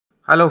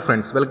Hello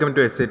friends, welcome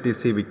to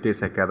SATC Victers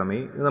Academy.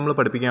 We will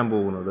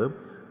learn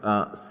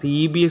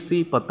CBSE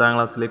 10th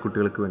class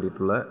കുട്ടികൾക്ക്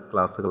വേണ്ടിയിട്ടുള്ള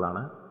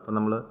ക്ലാസ്സുകളാണ്. അപ്പോൾ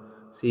നമ്മൾ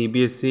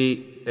CBSE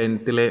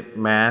 10th ലെ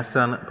മാത്സ്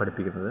ആണ്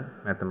പഠിപ്പിക്കുന്നത്,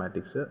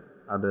 മാത്തമാറ്റിക്സ്.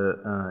 അത്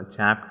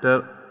ചാപ്റ്റർ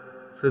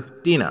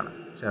 15 ആണ്.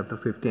 ചാപ്റ്റർ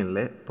 15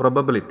 ലെ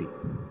പ്രോബബിലിറ്റി.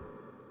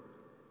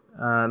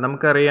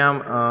 നമുക്കറിയാം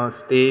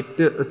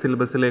സ്റ്റേറ്റ്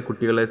സിലബസിലെ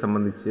കുട്ടികളെ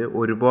സംബന്ധിച്ച്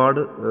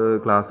ഒരുപാട്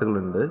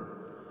ക്ലാസ്സുകളുണ്ട്.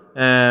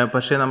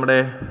 പക്ഷേ നമ്മുടെ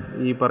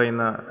ഈ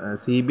പറയുന്ന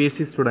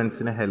CBSE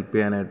സ്റ്റുഡൻസിനെ ഹെൽപ്പ്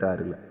ചെയ്യാനായിട്ട്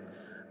ആരില്ല.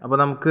 അപ്പോൾ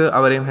നമുക്ക്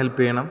അവരെയും ഹെൽപ്പ്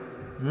ചെയ്യണം.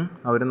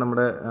 അവരും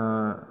നമ്മുടെ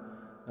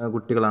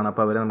കുട്ടികളാണ്,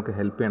 അപ്പോൾ അവരെ നമുക്ക്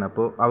ഹെൽപ്പ് ചെയ്യണം.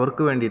 അപ്പോൾ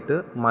അവർക്ക് വേണ്ടിയിട്ട്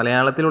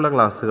മലയാളത്തിലുള്ള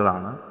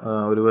ക്ലാസ്സുകളാണ്.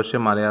 ഒരുപക്ഷെ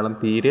മലയാളം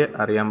തീരെ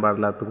അറിയാൻ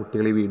പാടില്ലാത്ത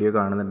കുട്ടികൾ ഈ വീഡിയോ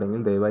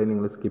കാണുന്നുണ്ടെങ്കിൽ ദയവായി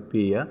നിങ്ങൾ സ്കിപ്പ്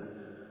ചെയ്യുക.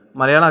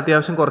 മലയാളം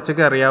അത്യാവശ്യം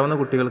കുറച്ചൊക്കെ അറിയാവുന്ന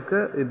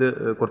കുട്ടികൾക്ക് ഇത്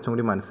കുറച്ചും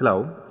കൂടി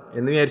മനസ്സിലാവും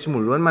എന്ന് വിചാരിച്ച്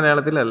മുഴുവൻ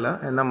മലയാളത്തിലല്ല,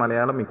 എന്നാൽ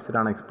മലയാളം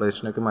മിക്സ്ഡാണ്,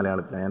 എക്സ്പ്ലനേഷനൊക്കെ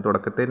മലയാളത്തിലാണ്. ഞാൻ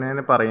തുടക്കത്തിൽ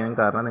തന്നെ പറയാൻ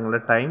കാരണം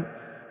നിങ്ങളുടെ ടൈം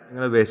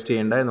നിങ്ങൾ വേസ്റ്റ്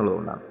ചെയ്യേണ്ട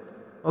എന്നുള്ളതുകൊണ്ടാണ്.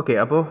 ഓക്കെ,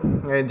 അപ്പോൾ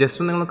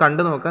ജസ്റ്റ് നിങ്ങൾ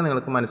കണ്ടു നോക്കുക,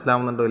 നിങ്ങൾക്ക്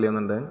മനസ്സിലാവുന്നുണ്ടോ ഇല്ലയോ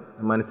എന്നുണ്ടെങ്കിൽ.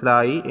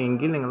 മനസ്സിലായി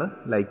എങ്കിൽ നിങ്ങൾ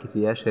ലൈക്ക്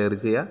ചെയ്യുക, ഷെയർ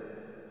ചെയ്യുക,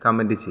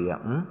 കമൻറ്റ്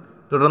ചെയ്യുക.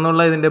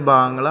 തുടർന്നുള്ള ഇതിൻ്റെ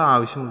ഭാഗങ്ങൾ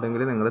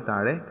ആവശ്യമുണ്ടെങ്കിൽ നിങ്ങൾ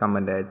താഴെ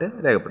കമൻറ്റായിട്ട്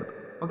രേഖപ്പെടുത്തും.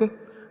 ഓക്കെ,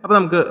 അപ്പോൾ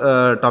നമുക്ക്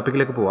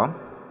ടോപ്പിക്കിലേക്ക് പോവാം.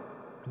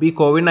 ഇപ്പോൾ ഈ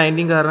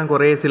COVID-19 കാരണം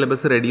കുറേ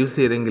സിലബസ് റെഡ്യൂസ്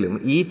ചെയ്തെങ്കിലും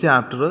ഈ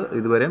ചാപ്റ്റർ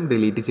ഇതുവരെ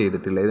ഡിലീറ്റ്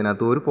ചെയ്തിട്ടില്ല.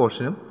 ഇതിനകത്ത് ഒരു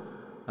പോർഷനും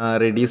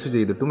റെഡ്യൂസ്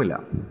ചെയ്തിട്ടുമില്ല.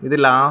 ഇത്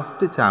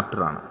ലാസ്റ്റ്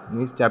ചാപ്റ്ററാണ്.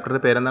 ഈ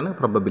ചാപ്റ്ററിൻ്റെ പേരെന്താണ്?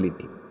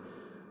 പ്രോബബിലിറ്റി.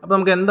 അപ്പോൾ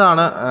നമുക്ക്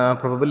എന്താണ്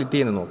പ്രോബബിലിറ്റി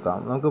എന്ന് നോക്കാം.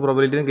 നമുക്ക്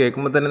പ്രോബബിലിറ്റി എന്ന്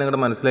കേൾക്കുമ്പോൾ തന്നെ നിങ്ങളുടെ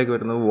മനസ്സിലേക്ക്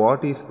വരുന്നത്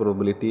വാട്ട് ഈസ്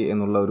പ്രോബബിലിറ്റി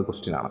എന്നുള്ള ഒരു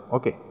ക്വസ്റ്റ്യനാണ്.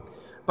 ഓക്കെ,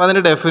 അപ്പോൾ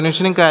അതിൻ്റെ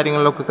ഡെഫിനേഷനും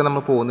കാര്യങ്ങളിലൊക്കെ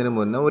നമ്മൾ പോകുന്നതിന്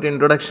മുന്നേ ഒരു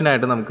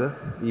ഇൻട്രൊഡക്ഷനായിട്ട് നമുക്ക്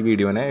ഈ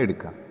വീഡിയോനെ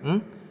എടുക്കാം.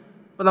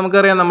 അപ്പോൾ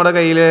നമുക്കറിയാം നമ്മുടെ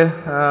കയ്യിൽ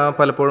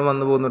പലപ്പോഴും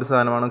വന്നു പോകുന്നൊരു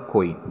സാധനമാണ്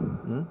കോയിൻ.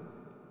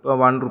 ഇപ്പോൾ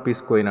 1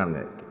 rupees കോയിനാണെന്ന്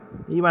വിചാരിക്കും.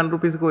 ഈ 1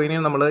 rupees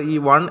കോയിനെ നമ്മൾ ഈ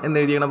 1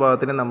 എന്നെഴുതിയ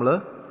ഭാഗത്തിന് നമ്മൾ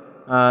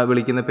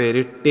വിളിക്കുന്ന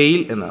പേര്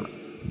ടെയിൽ എന്നാണ്.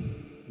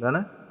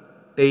 ഇതാണ്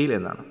ടെയിൽ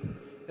എന്നാണ്.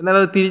 എന്നാൽ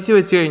അത് തിരിച്ച്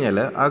വെച്ച് കഴിഞ്ഞാൽ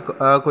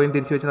ആ കോയിൻ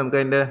തിരിച്ച് വെച്ച് നമുക്ക്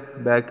അതിൻ്റെ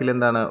ബാക്കിൽ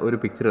എന്താണ് ഒരു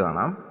പിക്ചർ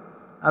കാണാം.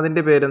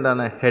 അതിൻ്റെ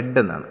പേരെന്താണ്? ഹെഡ്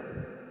എന്നാണ്.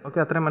 ഓക്കെ,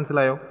 അത്രയും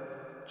മനസ്സിലായോ?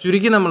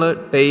 ചുരുക്കി നമ്മൾ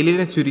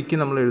ടെയിലിനെ ചുരുക്കി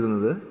നമ്മൾ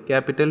എഴുതുന്നത്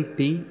ക്യാപിറ്റൽ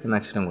T എന്ന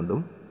അക്ഷരം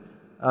കൊണ്ടും,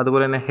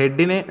 അതുപോലെ തന്നെ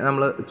ഹെഡിനെ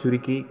നമ്മൾ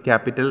ചുരുക്കി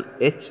ക്യാപിറ്റൽ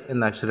H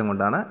എന്ന അക്ഷരം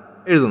കൊണ്ടാണ്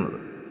എഴുതുന്നത്.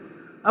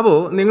 അപ്പോൾ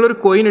നിങ്ങളൊരു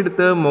കോയിൻ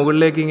എടുത്ത്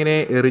മുകളിലേക്ക് ഇങ്ങനെ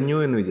എറിഞ്ഞു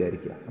എന്ന്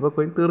വിചാരിക്കുക. അപ്പോൾ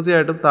കോയിൻ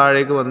തീർച്ചയായിട്ടും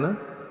താഴേക്ക് വന്ന്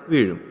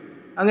വീഴും.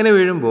 അങ്ങനെ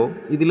വീഴുമ്പോൾ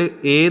ഇതിൽ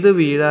ഏത്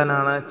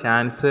വീഴാനാണ്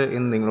ചാൻസ്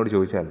എന്ന് നിങ്ങളോട്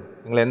ചോദിച്ചാൽ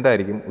നിങ്ങൾ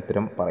എന്തായിരിക്കും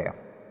ഉത്തരം പറയാം?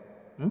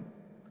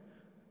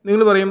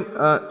 നിങ്ങൾ പറയും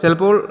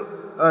ചിലപ്പോൾ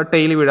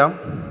ടെയിൽ വീഴാം,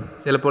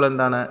 ചിലപ്പോൾ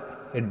എന്താണ്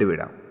ഹെഡ്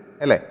വീഴാം,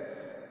 അല്ലേ?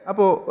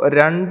 അപ്പോൾ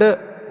 2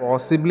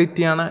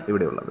 പോസിബിലിറ്റിയാണ്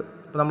ഇവിടെ ഉള്ളത്.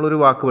 അപ്പോൾ നമ്മളൊരു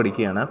വാക്ക്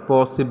പഠിക്കുകയാണ്,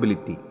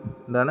 പോസിബിലിറ്റി.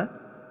 എന്താണ്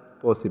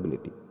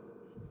പോസിബിലിറ്റി?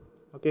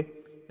 ഓക്കെ,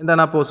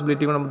 എന്താണ് ആ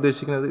പോസിബിലിറ്റി കൊണ്ട് നമ്മൾ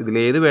ഉദ്ദേശിക്കുന്നത്?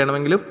 ഇതിലേത്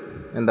വേണമെങ്കിലും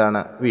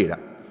എന്താണ്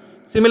വീഴാം.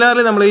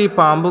 സിമിലർലി നമ്മൾ ഈ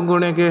പാമ്പും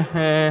കൂണിയൊക്കെ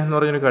എന്ന്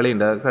പറഞ്ഞൊരു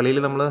കളിയുണ്ട്. ആ കളിയിൽ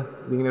നമ്മൾ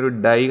ഇതിങ്ങനെ ഒരു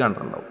ഡൈ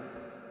കണ്ടിട്ടുണ്ടാവും.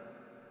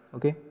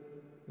 ഓക്കെ,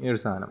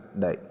 ഇങ്ങനൊരു സാധനം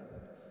ഡൈ.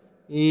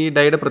 ഈ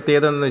ഡൈയുടെ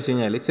പ്രത്യേകത എന്ന് വെച്ച്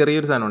കഴിഞ്ഞാൽ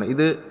ചെറിയൊരു സാധനമാണ്.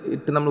 ഇത്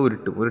ഇട്ട് നമ്മൾ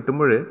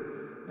ഉരുട്ടുമ്പോൾ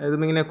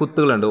ഇതിങ്ങനെ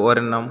കുത്തുകളുണ്ട്.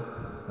 1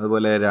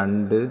 അതുപോലെ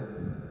 2,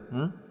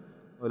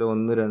 അതുപോലെ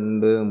 1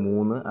 2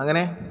 3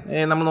 അങ്ങനെ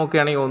നമ്മൾ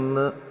നോക്കുകയാണെങ്കിൽ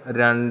 1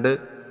 2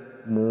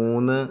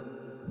 3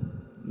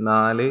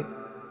 4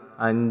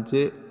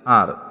 5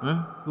 6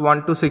 1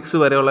 to 6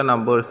 വരെയുള്ള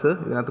നമ്പേഴ്സ്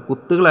ഇതിനകത്ത്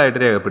കുത്തുകളായിട്ട്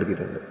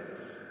രേഖപ്പെടുത്തിയിട്ടുണ്ട്.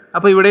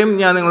 അപ്പോൾ ഇവിടെയും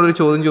ഞാൻ നിങ്ങളൊരു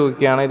ചോദ്യം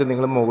ചോദിക്കുകയാണ്. ഇത്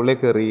നിങ്ങൾ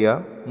മുകളിലേക്ക് എറിയുക.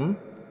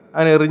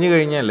 അങ്ങനെ എറിഞ്ഞു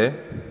കഴിഞ്ഞാൽ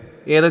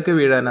ഏതൊക്കെ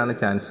വീഴാനാണ്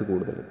ചാൻസ്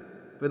കൂടുതൽ?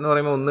 ഇപ്പോൾ എന്ന്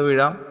പറയുമ്പോൾ 1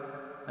 വീഴാം,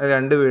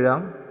 2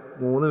 വീഴാം,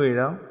 3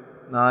 വീഴാം,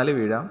 4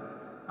 വീഴാം,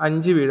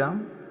 5 വീഴാം,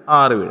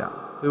 6 വീഴാം.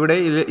 ഇവിടെ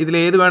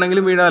ഇതിലേത്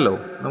വേണമെങ്കിലും വീഴാമല്ലോ.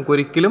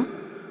 നമുക്കൊരിക്കലും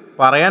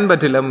പറയാൻ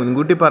പറ്റില്ല,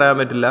 മുൻകൂട്ടി പറയാൻ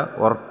പറ്റില്ല,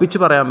 ഉറപ്പിച്ച്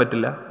പറയാൻ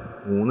പറ്റില്ല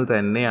 3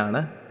 തന്നെയാണ്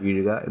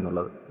വീഴുക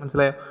എന്നുള്ളത്.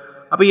 മനസ്സിലായോ?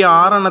 അപ്പോൾ ഈ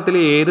 6 എണ്ണത്തിൽ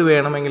ഏത്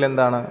വേണമെങ്കിലും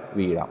എന്താണ്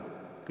വീഴാം.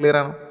 ക്ലിയർ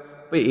ആണോ?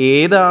 അപ്പോൾ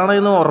ഏതാണ്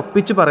എന്ന്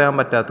ഉറപ്പിച്ച് പറയാൻ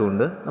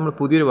പറ്റാത്തതുകൊണ്ട് നമ്മൾ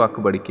പുതിയൊരു വാക്ക്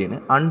പഠിക്കുകയാണ്,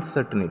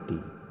 അൺസർട്ടനിറ്റി.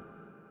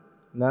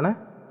 എന്താണ്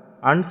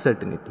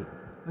അൺസർട്ടനിറ്റി?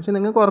 പക്ഷേ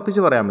നിങ്ങൾക്ക്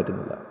ഉറപ്പിച്ച് പറയാൻ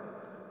പറ്റുന്നില്ല.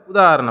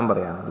 ഉദാഹരണം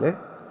പറയുകയാണെങ്കിൽ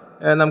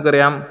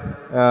നമുക്കറിയാം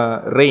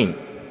റെയിൻ.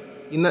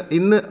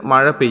 ഇന്ന്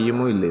മഴ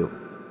പെയ്യുമോ ഇല്ലയോ?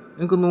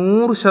 നിങ്ങൾക്ക്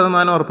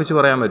 100% ഉറപ്പിച്ച്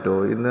പറയാൻ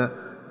പറ്റുമോ ഇന്ന്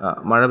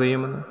മഴ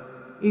പെയ്യുമെന്ന്?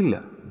 ഇല്ല.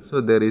 So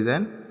there is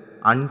an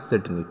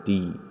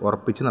uncertainty.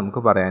 ഉറപ്പിച്ച്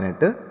നമുക്ക്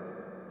പറയാനായിട്ട്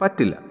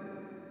പറ്റില്ല.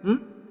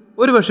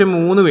 ഒരു പക്ഷേ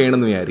 3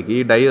 വേണമെന്ന് വിചാരിക്കും. ഈ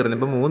ഡൈ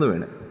എറിഞ്ഞപ്പോൾ 3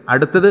 വീണ്,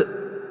 അടുത്തത്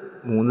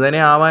 3 തന്നെ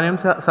ആവാനും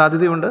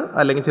സാധ്യതയുണ്ട്,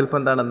 അല്ലെങ്കിൽ ചിലപ്പോൾ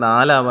എന്താണ്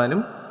 4 ആവാനും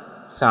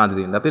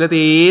സാധ്യതയുണ്ട്. അപ്പോൾ ഇതിനകത്ത്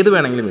ഏത്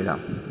വേണമെങ്കിലും വീഴാം.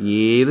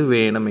 ഏത്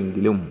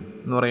വേണമെങ്കിലും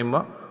എന്ന്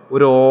പറയുമ്പോൾ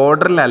ഒരു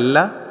ഓർഡറിലല്ല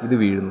ഇത്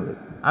വീഴുന്നത്.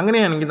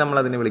 അങ്ങനെയാണെങ്കിൽ നമ്മൾ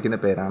അതിനെ വിളിക്കുന്ന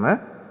പേരാണ്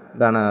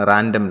എന്താണ്?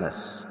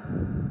 റാൻഡംനെസ്.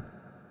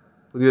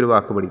 പുതിയൊരു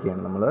വാക്ക്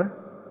പഠിക്കുകയാണ് നമ്മൾ,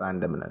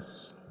 റാൻഡംനെസ്.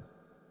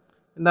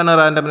 എന്താണ്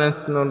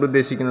റാൻഡംനെസ് എന്നുകൊണ്ട്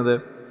ഉദ്ദേശിക്കുന്നത്?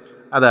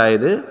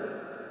 അതായത്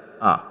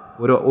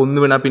ഒരു 1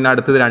 വീണാൽ പിന്നെ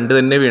അടുത്തത് 2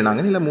 തന്നെ വീണാം,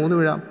 അങ്ങനെയില്ല 3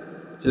 വീഴാം,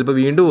 ചിലപ്പോൾ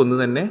വീണ്ടും 1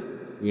 തന്നെ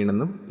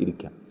വീണെന്നും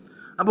ഇരിക്കാം.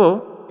 അപ്പോൾ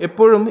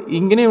എപ്പോഴും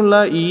ഇങ്ങനെയുള്ള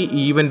ഈ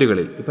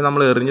ഈവൻറ്റുകളിൽ ഇപ്പോൾ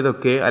നമ്മൾ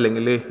എറിഞ്ഞതൊക്കെ,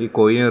 അല്ലെങ്കിൽ ഈ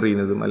കോയിൻ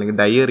എറിയുന്നതും അല്ലെങ്കിൽ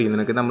ഡൈ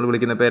എറിയുന്നതിനൊക്കെ നമ്മൾ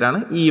വിളിക്കുന്ന പേരാണ്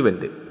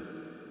ഈവൻറ്റ്.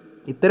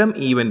 ഇത്തരം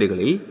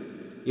ഈവൻറ്റുകളിൽ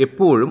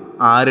എപ്പോഴും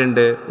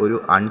ആരുണ്ട്? ഒരു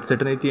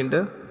അൺസർട്ടനിറ്റി ഉണ്ട്,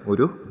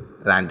 ഒരു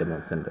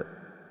റാൻഡംനെസ് ഉണ്ട്.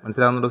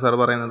 മനസ്സിലാവുന്നുണ്ടോ സാർ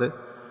പറയുന്നത്?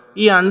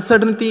 ഈ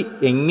അൺസർട്ടനിറ്റി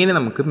എങ്ങനെ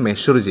നമുക്ക്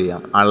മെഷർ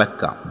ചെയ്യാം,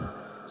 അളക്കാം?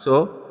 So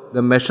the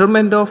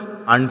measurement of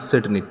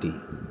uncertainty,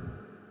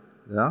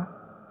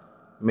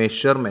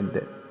 measurement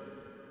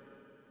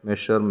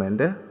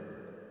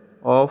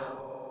of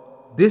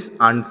this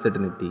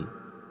uncertainty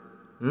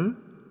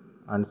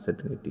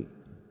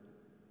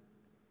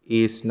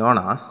is known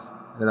as,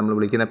 നമ്മൾ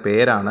വിളിക്കുന്ന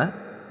പേരാണ്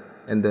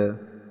എന്ത്?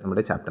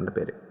 നമ്മുടെ ചാപ്റ്ററിൻ്റെ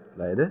പേര്,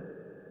 അതായത്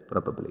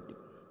പ്രോബബിലിറ്റി.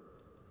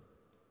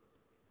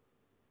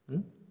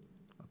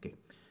 ഓക്കെ,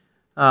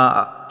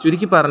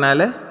 ചുരുക്കി പറഞ്ഞാൽ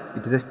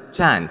ഇറ്റ് ഇസ് എ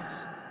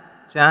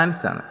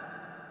ചാൻസ് ആണ്,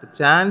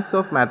 ചാൻസ്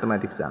ഓഫ്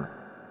മാത്തമാറ്റിക്സ് ആണ്.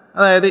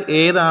 അതായത്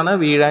ഏതാണ്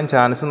വീഴാൻ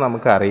ചാൻസ് എന്ന്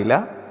നമുക്കറിയില്ല.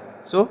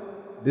 So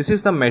this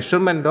is the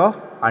measurement of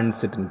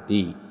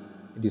uncertainty.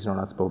 It is known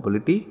as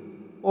probability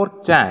or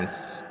chance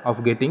of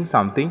getting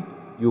something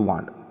you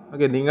want.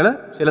 Okay, നിങ്ങൾ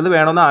ചിലത്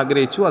വേണമെന്ന്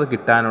ആഗ്രഹിച്ചു, അത്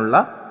കിട്ടാനുള്ള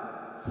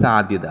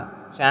സാധ്യത,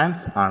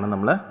 ചാൻസ് ആണ്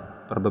നമ്മൾ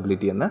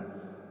പ്രോബബിലിറ്റി എന്ന്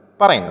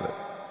പറയുന്നത്.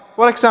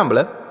 ഫോർ എക്സാമ്പിൾ,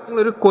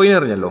 നിങ്ങളൊരു കോയിൻ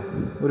എറിഞ്ഞല്ലോ,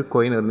 ഒരു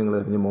കോയിൻ നിങ്ങൾ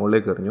എറിഞ്ഞു,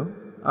 മുകളിലേക്ക് എറിഞ്ഞു.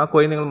 ആ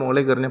കോയിൻ നിങ്ങൾ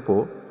മുകളിലേക്ക്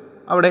എറിഞ്ഞപ്പോൾ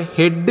അവിടെ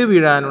ഹെഡ്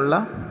വീഴാനുള്ള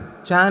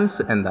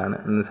ചാൻസ് എന്താണ്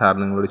എന്ന് സാർ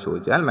നിങ്ങളോട്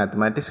ചോദിച്ചാൽ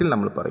മാത്തമാറ്റിക്സിൽ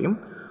നമ്മൾ പറയും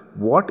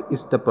what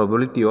is the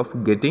probability of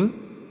getting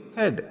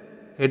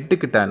head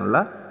കിട്ടാനുള്ള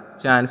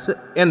ചാൻസ്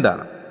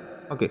എന്താണ്?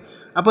 ഓക്കെ,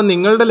 അപ്പോൾ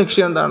നിങ്ങളുടെ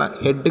ലക്ഷ്യം എന്താണ്?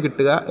 ഹെഡ്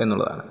കിട്ടുക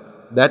എന്നുള്ളതാണ്.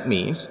 That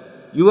means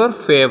your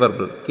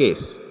favourable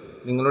case,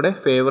 നിങ്ങളുടെ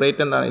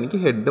ഫേവറേറ്റ് എന്താണ്? എനിക്ക്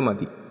ഹെഡ്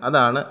മതി,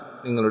 അതാണ്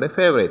നിങ്ങളുടെ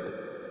favourite.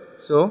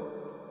 So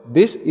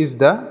this is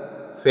the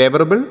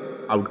favourable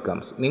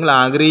outcomes. നിങ്ങൾ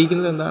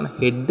ആഗ്രഹിക്കുന്നത് എന്താണ്?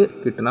 ഹെഡ്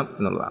കിട്ടണം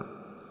എന്നുള്ളതാണ്.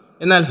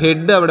 എന്നാൽ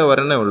ഹെഡ് അവിടെ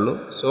ഒരെണ്ണേ ഉള്ളൂ.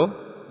 So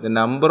the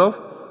number of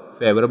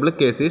favourable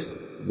case is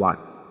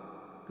 1.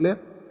 Clear?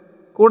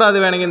 കൂടാതെ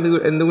വേണമെങ്കിൽ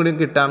എന്തും കൂടി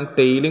കിട്ടാം,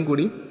 ടെയിലും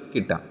കൂടി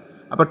കിട്ടാം.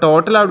 അപ്പോൾ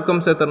ടോട്ടൽ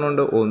ഔട്ട്കംസ് എത്ര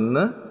ഉണ്ട്?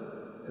 1,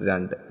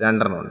 2,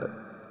 രണ്ടെണ്ണം ഉണ്ട്.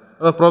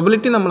 അപ്പോൾ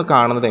പ്രോബിലിറ്റി നമ്മൾ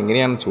കാണുന്നത്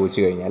എങ്ങനെയാണെന്ന് ചോദിച്ചു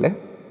കഴിഞ്ഞാൽ,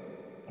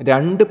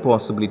 2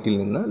 പോസിബിലിറ്റിയിൽ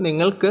നിന്ന്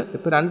നിങ്ങൾക്ക്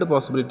ഇപ്പോൾ 2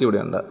 പോസിബിലിറ്റി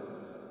ഇവിടെ ഉണ്ട്,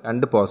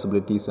 2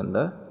 പോസിബിലിറ്റീസ്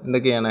ഉണ്ട്.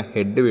 എന്തൊക്കെയാണ്?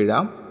 ഹെഡ്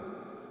വീഴാം,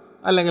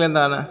 അല്ലെങ്കിൽ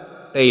എന്താണ്?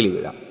 ടെയിൽ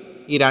വീഴാം.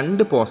 ഈ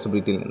 2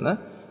 പോസിബിലിറ്റിയിൽ നിന്ന്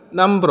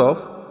നമ്പർ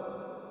ഓഫ്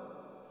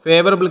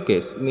ഫേവറബിൾ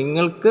കേസ്,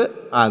 നിങ്ങൾ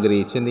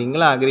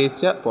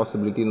ആഗ്രഹിച്ച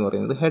പോസിബിലിറ്റി എന്ന്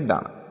പറയുന്നത്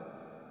ഹെഡാണ്.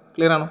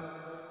 ക്ലിയർ ആണോ?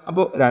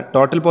 അപ്പോൾ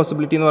ടോട്ടൽ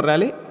പോസിബിലിറ്റി എന്ന്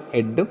പറഞ്ഞാൽ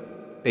ഹെഡും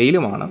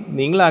ടെയിലുമാണ്.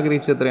 നിങ്ങൾ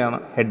ആഗ്രഹിച്ചത് എത്രയാണ്?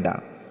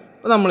 ഹെഡാണ്.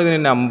 അപ്പോൾ നമ്മളിതിനെ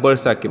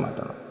നമ്പേഴ്സ് ആക്കി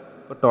മാറ്റണം.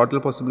 അപ്പോൾ ടോട്ടൽ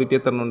പോസിബിലിറ്റി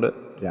എത്ര ഉണ്ട്?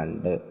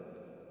 2.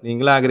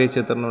 നിങ്ങൾ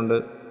ആഗ്രഹിച്ചത് എത്ര ഉണ്ട്?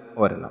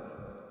 1.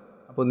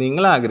 അപ്പോൾ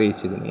നിങ്ങൾ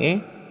ആഗ്രഹിച്ചതിനെ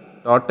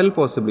ടോട്ടൽ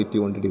പോസിബിലിറ്റി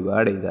കൊണ്ട്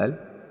ഡിവൈഡ് ചെയ്താൽ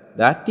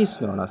that is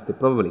known as the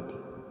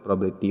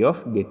probability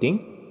of getting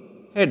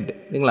head,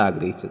 നിങ്ങൾ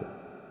ആഗ്രഹിച്ചത്.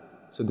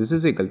 So this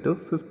is equal to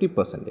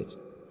 50%.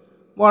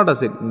 What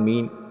does it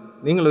mean?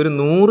 നിങ്ങളൊരു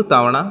 100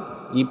 തവണ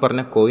ഈ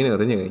പറഞ്ഞ കോയിൻ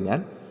എറിഞ്ഞു കഴിഞ്ഞാൽ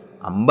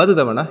 50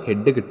 തവണ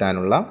ഹെഡ്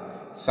കിട്ടാനുള്ള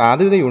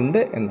സാധ്യതയുണ്ട്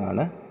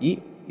എന്നാണ് ഈ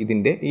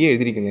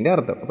എഴുതിയിരിക്കുന്നതിൻ്റെ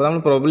അർത്ഥം. അപ്പോൾ നമ്മൾ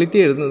പ്രോബിലിറ്റി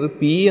എഴുതുന്നത്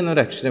പി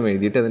എന്നൊരു അക്ഷരം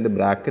എഴുതിയിട്ട് അതിൻ്റെ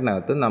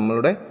ബ്രാക്കറ്റിനകത്ത്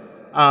നമ്മളുടെ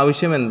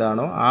ആവശ്യം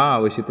എന്താണോ ആ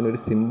ആവശ്യത്തിന് ഒരു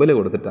സിമ്പിൾ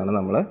കൊടുത്തിട്ടാണ്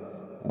നമ്മൾ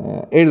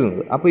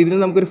എഴുതുന്നത്. അപ്പോൾ ഇതിന്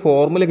നമുക്കൊരു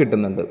ഫോർമുല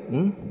കിട്ടുന്നുണ്ട്.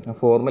 ആ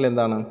ഫോർമുല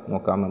എന്താണ്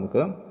നോക്കാം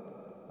നമുക്ക്.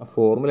 ആ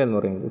ഫോർമുല എന്ന്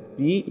പറയുന്നത്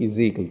P is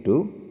equal to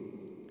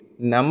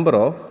number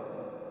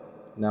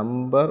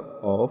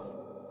of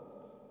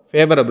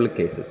favourable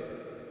cases,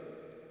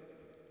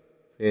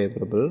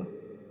 favorable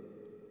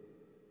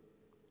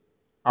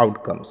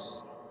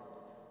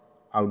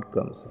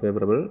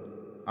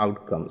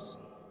outcomes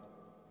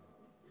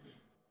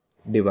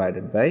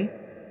divided by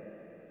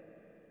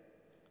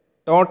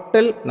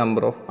total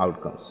number of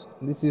outcomes.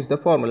 This is the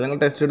formula. നിങ്ങൾ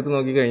ടെസ്റ്റ് എടുത്ത്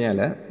നോക്കിക്കഴിഞ്ഞാൽ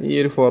ഈ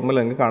ഒരു ഫോർമുല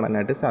നിങ്ങൾക്ക്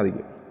കാണാനായിട്ട്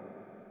സാധിക്കും.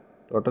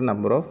 total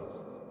number of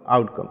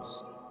outcomes.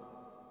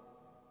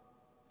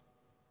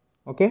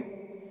 Okay,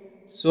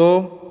 so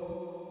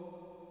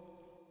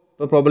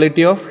ഇപ്പോൾ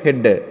പ്രോബിലിറ്റി ഓഫ്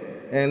ഹെഡ്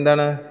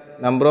എന്താണ്?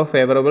 നമ്പർ ഓഫ്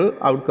ഫേവറബിൾ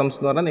ഔട്ട്കംസ്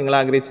എന്ന് പറഞ്ഞാൽ നിങ്ങൾ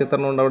ആഗ്രഹിച്ച എത്ര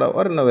ഉണ്ട് അവിടെ?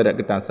 1 വരെ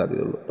കിട്ടാൻ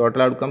സാധ്യതയുള്ളൂ.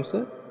 Total outcomes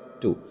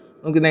 2.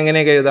 നമുക്കിന്ന്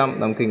എങ്ങനെയൊക്കെ എഴുതാം?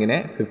 നമുക്കിങ്ങനെ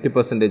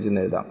 50%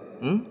 എന്ന് എഴുതാം.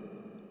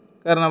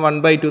 കാരണം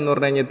 1/2 എന്ന്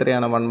പറഞ്ഞു കഴിഞ്ഞാൽ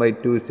എത്രയാണ്?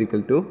 1/2 is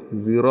equal to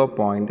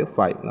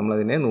 0.5.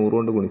 നമ്മളതിനെ 100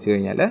 കൊണ്ട് ഗുണിച്ച്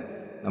കഴിഞ്ഞാൽ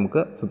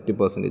നമുക്ക്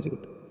 50%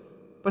 കിട്ടും.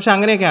 പക്ഷേ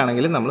അങ്ങനെയൊക്കെ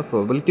ആണെങ്കിൽ നമ്മൾ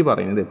പ്രോബിലിറ്റി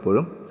പറയുന്നത്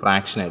എപ്പോഴും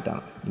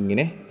ഫ്രാക്ഷനായിട്ടാണ്,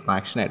 ഇങ്ങനെ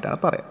ഫ്രാക്ഷനായിട്ടാണ്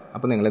പറയാം.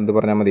 അപ്പോൾ നിങ്ങൾ എന്ത്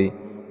പറഞ്ഞാൽ മതി?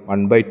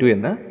 1/2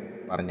 എന്ന്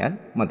പറഞ്ഞാൽ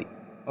മതി.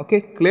 Okay,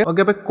 clear?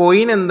 ഓക്കെ, അപ്പോൾ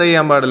കോയിൻ എന്ത്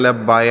ചെയ്യാൻ പാടില്ല?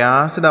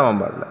 ബയാസ്ഡ് ആവാൻ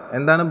പാടില്ല.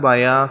 എന്താണ്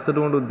ബയാസ്ഡ്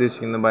കൊണ്ട്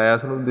ഉദ്ദേശിക്കുന്നത്?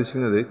 ബയാസ്ഡ്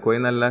ഉദ്ദേശിക്കുന്നത്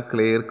കോയിൻ നല്ല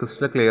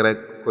ക്രിസ്റ്റൽ ക്ലിയർ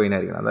കോയിൻ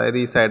ആയിരിക്കണം. അതായത്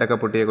ഈ സൈഡൊക്കെ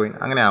പൊട്ടിയ കോയിൻ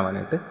അങ്ങനെ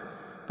ആവാനായിട്ട്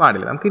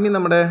പാടില്ല. നമുക്കിനി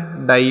നമ്മുടെ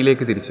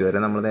ഡൈയിലേക്ക് തിരിച്ചു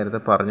വരാം. നമ്മൾ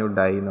നേരത്തെ പറഞ്ഞു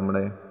ഡൈ,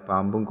 നമ്മുടെ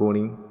പാമ്പും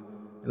കോണിയും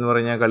എന്ന്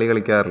പറഞ്ഞാൽ കളി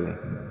കളിക്കാറില്ലേ?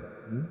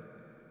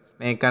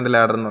 സ്നേക്ക് ആൻഡ്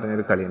ലാഡർ എന്ന്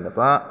പറഞ്ഞൊരു കളിയുണ്ട്.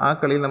 അപ്പോൾ ആ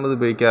കളിയിൽ നമ്മൾ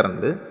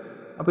ഉപയോഗിക്കാറുണ്ട്.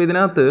 അപ്പോൾ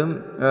ഇതിനകത്ത്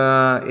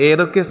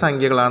ഏതൊക്കെ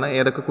സംഖ്യകളാണ്,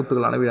 ഏതൊക്കെ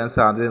കുത്തുകളാണ് വീഴാൻ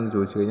സാധ്യത എന്ന്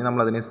ചോദിച്ചു കഴിഞ്ഞാൽ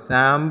നമ്മളതിനെ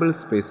സാമ്പിൾ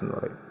സ്പേസ് എന്ന്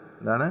പറയും.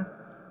 ഇതാണ്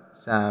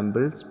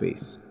സാമ്പിൾ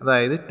സ്പേസ്.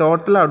 അതായത്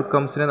ടോട്ടൽ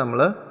ഔട്ട്കംസിനെ നമ്മൾ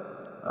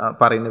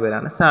പറയുന്ന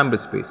പേരാണ് സാമ്പിൾ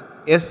സ്പേസ്.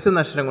 എസ്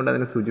എന്ന അക്ഷരം കൊണ്ട്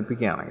അതിനെ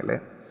സൂചിപ്പിക്കുകയാണെങ്കിൽ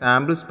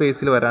സാമ്പിൾ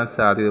സ്പേസിൽ വരാൻ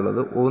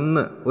സാധ്യതയുള്ളത്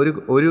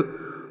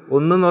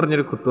 1 എന്ന്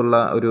പറഞ്ഞൊരു കുത്തുള്ള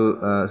ഒരു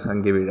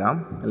സംഖ്യ വീഴാം,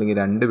 അല്ലെങ്കിൽ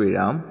 2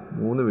 വീഴാം,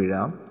 3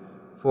 വീഴാം,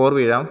 4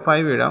 വീഴാം,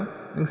 5 വീഴാം,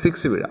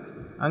 6 വീഴാം.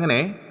 അങ്ങനെ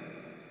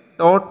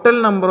total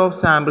number of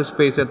sample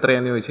space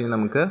എത്രയാണെന്ന് ചോദിച്ചു കഴിഞ്ഞാൽ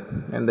നമുക്ക്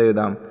എന്താ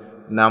എഴുതാം?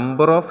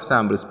 നമ്പർ ഓഫ്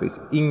സാമ്പിൾ സ്പേസ്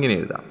ഇങ്ങനെ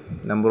എഴുതാം.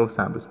 നമ്പർ ഓഫ്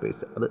സാമ്പിൾ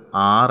സ്പേസ് അത്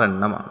 6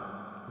 എണ്ണമാണ്.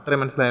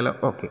 അത്രയും മനസ്സിലായല്ലോ?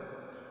 ഓക്കെ.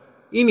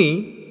 ഇനി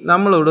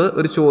നമ്മളോട്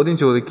ഒരു ചോദ്യം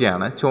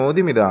ചോദിക്കുകയാണ്.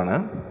 ചോദ്യം ഇതാണ്: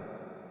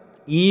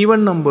 ഈവൺ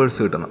നമ്പേഴ്സ്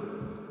കിട്ടണം.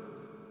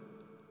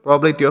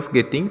 Probability of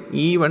getting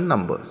even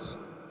numbers,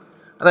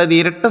 അതായത്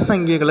ഇരട്ട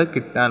സംഖ്യകൾ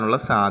കിട്ടാനുള്ള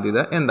സാധ്യത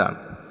എന്താണ്?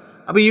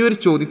 അപ്പോൾ ഈ ഒരു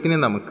ചോദ്യത്തിനെ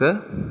നമുക്ക്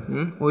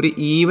ഒരു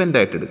ഈവൻ്റ്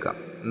ആയിട്ട് എടുക്കാം.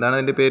 എന്താണ്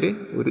അതിൻ്റെ പേര്?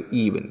 ഒരു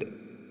ഈവൻ്റ്.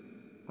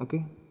 ഓക്കെ,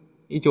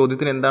 ഈ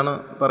ചോദ്യത്തിന് എന്താണ്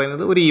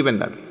പറയുന്നത്? ഒരു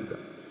ഈവൻ്റ് ആയിട്ട് എടുക്കുക.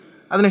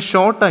 അതിനെ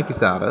ഷോർട്ടാക്കി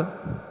സാറ്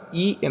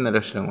ഇ എന്നൊരു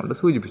അക്ഷരം കൊണ്ട്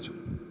സൂചിപ്പിച്ചു.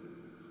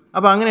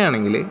 അപ്പോൾ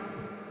അങ്ങനെയാണെങ്കിൽ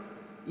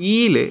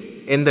ഇയിൽ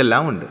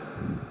എന്തെല്ലാം ഉണ്ട്?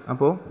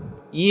 അപ്പോൾ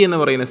ഇ എന്ന്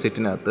പറയുന്ന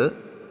സെറ്റിനകത്ത്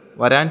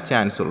വരാൻ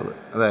ചാൻസ് ഉള്ളത്,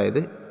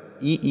 അതായത്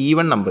ഈ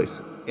ഈവൺ നമ്പേഴ്സ്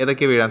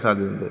ഏതൊക്കെ വീഴാൻ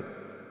സാധ്യതയുണ്ട്?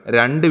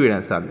 2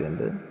 വീഴാൻ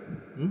സാധ്യതയുണ്ട്,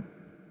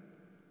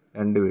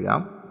 2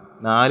 വീഴാം,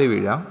 4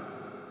 വീഴാം,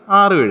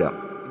 6 വീഴാം.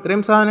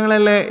 ഇത്രയും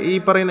സാധനങ്ങളല്ലേ ഈ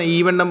പറയുന്ന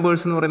ഈവൺ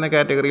നമ്പേഴ്സ് എന്ന് പറയുന്ന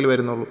കാറ്റഗറിയിൽ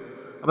വരുന്നുള്ളൂ.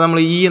 അപ്പോൾ നമ്മൾ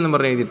ഇ എന്ന്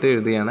പറഞ്ഞ് എഴുതിയിട്ട്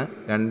എഴുതുകയാണ്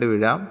 2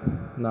 വീഴാം,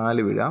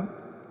 4 വീഴാം,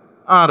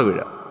 6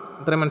 വീഴാം.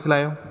 അത്രയും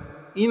മനസ്സിലായോ?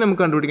 ഇനി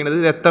നമുക്ക് കണ്ടുപിടിക്കേണ്ടത്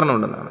ഇത് എത്ര എണ്ണം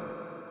ഉണ്ടെന്നാണ്.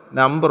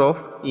 Number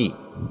of E.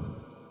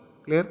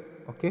 Clear?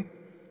 Okay.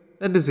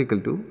 That is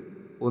equal to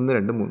 1,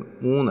 2,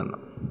 3 3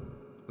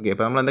 okay.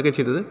 അപ്പോൾ നമ്മൾ എന്തൊക്കെ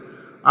ചെയ്തത്?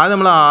 ആദ്യം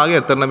നമ്മൾ ആകെ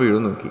എത്ര എണ്ണം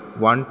വീഴും നോക്കി.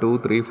 1, 2,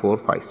 3, 4,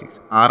 5, 6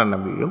 6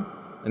 എണ്ണം വീഴും.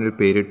 അതിനൊരു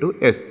പേരിട്ടു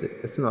എസ്.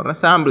 എസ് എന്ന് പറഞ്ഞാൽ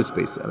സാമ്പിൾ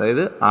സ്പേസ്,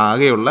 അതായത്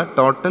ആകെയുള്ള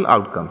ടോട്ടൽ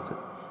ഔട്ട്കംസ്.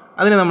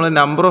 അതിന് നമ്മൾ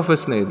നമ്പർ ഓഫ്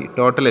എസ് എന്ന് എഴുതി.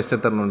 ടോട്ടൽ എസ്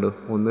എത്ര എണ്ണം ഉണ്ട്?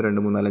 1, 2,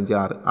 3, 4, 5,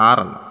 6 6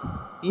 എണ്ണം.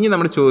 ഇനി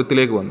നമ്മുടെ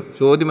ചോദ്യത്തിലേക്ക് വന്നു.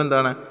 ചോദ്യം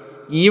എന്താണ്?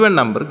 ഈവൺ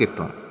നമ്പർ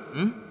കിട്ടണം.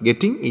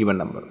 Getting even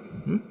number.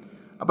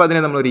 അപ്പോൾ അതിനെ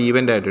നമ്മളൊരു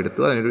ഈവൻ്റ് ആയിട്ട്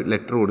എടുത്തു. അതിനൊരു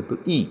ലെറ്റർ കൊടുത്തു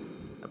ഇ.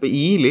 അപ്പോൾ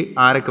ഇയിൽ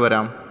ആരൊക്കെ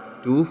വരാം?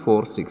 2,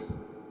 4, 6.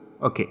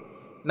 ഓക്കെ.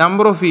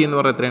 നമ്പർ ഓഫ് ഇ എന്ന്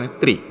പറഞ്ഞാൽ എത്രയാണ്?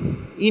 3.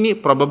 ഇനി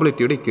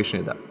പ്രോബബിലിറ്റിയുടെ ഇക്വേഷൻ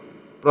എഴുതാം.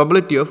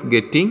 Probability of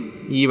getting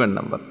even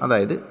number,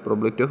 അതായത്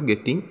probability of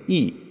getting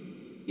E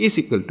is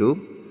equal to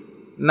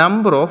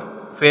number of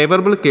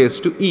favourable case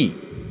to E.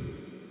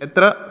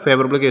 എത്ര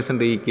ഫേവറബിൾ കേസ്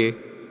ഉണ്ട് ഇക്ക്?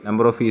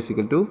 Number of E is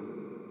equal to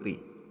 3.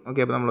 Okay.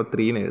 അപ്പോൾ നമ്മൾ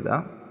 3 എന്ന്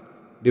എഴുതാം.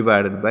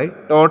 Divided by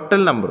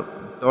total number.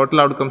 Total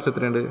outcomes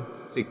എത്രയുണ്ട്?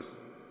 6.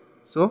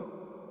 So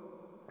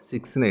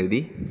 6 എന്ന്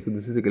എഴുതി. So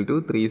this is equal to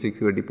 3 6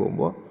 വെട്ടി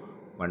പോകുമ്പോൾ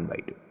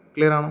 1/2.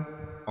 ക്ലിയർ ആണോ?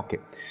 ഓക്കെ.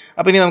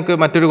 അപ്പോൾ ഇനി നമുക്ക്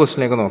മറ്റൊരു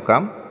ക്വസ്റ്റിനിലേക്ക്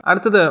നോക്കാം.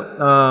 അടുത്തത്,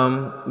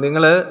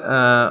 നിങ്ങൾ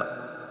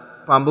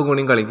പാമ്പും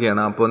കൂണിയും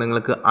കളിക്കുകയാണ്. അപ്പോൾ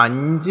നിങ്ങൾക്ക്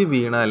 5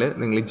 വീണാൽ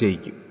നിങ്ങൾ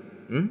ജയിക്കും.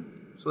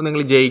 സോ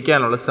നിങ്ങൾ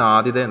ജയിക്കാനുള്ള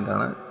സാധ്യത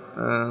എന്താണ്?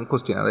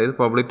 ക്വസ്റ്റ്യൻ, അതായത്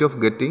പ്രോബിലിറ്റി ഓഫ്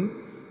ഗെറ്റിംഗ്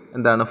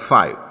എന്താണ്?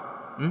 5.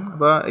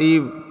 അപ്പോൾ ഈ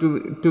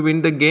to win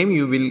the game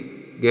you will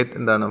get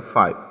എന്താണ്?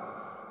 5.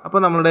 അപ്പോൾ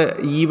നമ്മളുടെ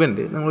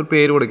ഈവൻ്റ് നമ്മളൊരു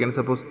പേര് കൊടുക്കുകയാണ്.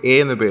 സപ്പോസ് എ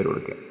എന്ന് പേര്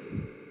കൊടുക്കുക.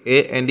 എ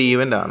എൻ്റെ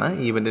ഈവൻ്റ് ആണ്.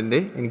 ഈവൻറ്റിൻ്റെ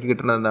എനിക്ക്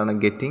കിട്ടുന്നത് എന്താണ്?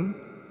 ഗെറ്റിംഗ്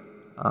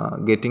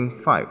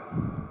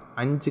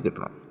 5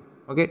 കിട്ടണം.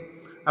 ഓക്കെ.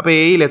 അപ്പോൾ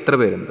എയിൽ എത്ര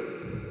പേരുണ്ട്?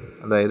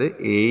 അതായത്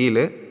എയിൽ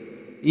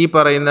ഈ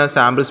പറയുന്ന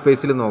സാമ്പിൾ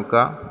സ്പേസിൽ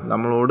നോക്കുക.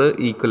 നമ്മളോട്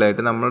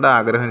ഈക്വലായിട്ട് നമ്മളുടെ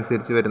ആഗ്രഹം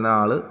അനുസരിച്ച് വരുന്ന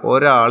ആൾ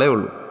ഒരാളേ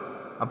ഉള്ളൂ.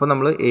 അപ്പോൾ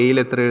നമ്മൾ എയിൽ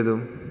എത്ര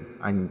എഴുതും?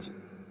 5.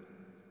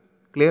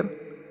 ക്ലിയർ?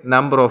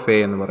 നമ്പർ ഓഫ് എ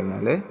എന്ന്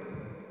പറഞ്ഞാൽ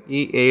ഈ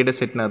എയുടെ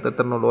സെറ്റിനകത്ത്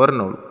എത്ര ഉള്ളൂ?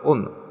 ഒരെണ്ണം ഉള്ളൂ,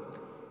 1.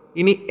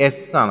 ഇനി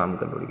എസ് ആണ്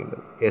നമുക്ക്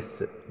കണ്ടുപിടിക്കേണ്ടത്.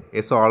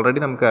 എസ് ഓൾറെഡി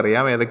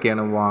നമുക്കറിയാം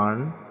ഏതൊക്കെയാണ്. 1,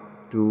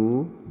 2,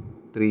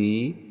 3,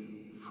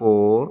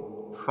 4,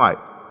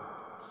 5,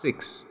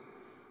 6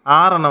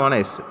 6 എണ്ണമാണ്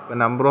എസ്. ഇപ്പോൾ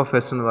നമ്പർ ഓഫ്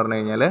എസ് എന്ന് പറഞ്ഞു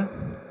കഴിഞ്ഞാൽ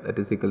that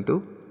is equal to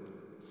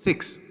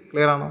 6.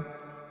 Clear ആണോ?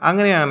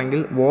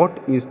 അങ്ങനെയാണെങ്കിൽ what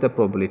is the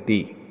probability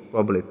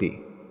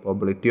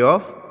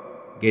of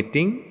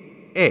getting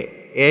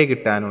A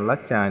കിട്ടാനുള്ള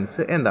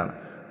ചാൻസ് എന്താണ്?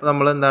 അപ്പോൾ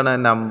നമ്മൾ എന്താണ്?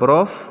 Number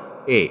of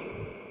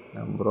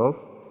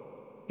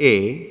A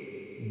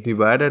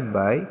divided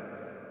by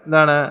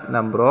എന്താണ്?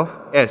 നമ്പർ ഓഫ്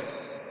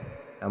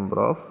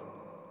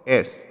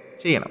എസ്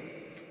ചെയ്യണം.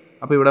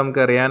 അപ്പോൾ ഇവിടെ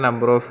നമുക്കറിയാം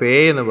നമ്പർ ഓഫ് എ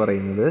എന്ന്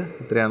പറയുന്നത്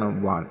എത്രയാണ്?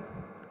 1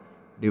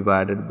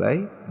 divided by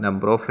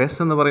number of S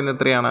എന്ന് പറയുന്നത്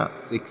എത്രയാണ്?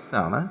 6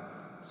 ആണ്.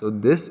 So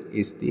this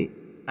is the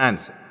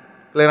answer.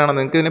 Clear ആണോ?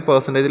 നിങ്ങൾക്ക് ഇതിനെ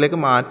പെർസെൻറ്റേജിലേക്ക്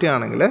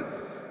മാറ്റുകയാണെങ്കിൽ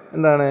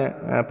എന്താണ്?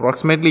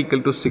 അപ്രോക്സിമേറ്റ്ലി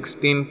ഈക്വൽ ടു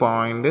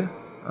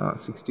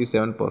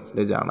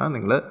 16.67% ആണ്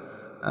നിങ്ങൾ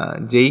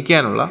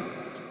ജയിക്കാനുള്ള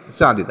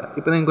സാധ്യത.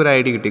 ഇപ്പോൾ നിങ്ങൾക്ക് ഒരു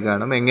ഐഡിയ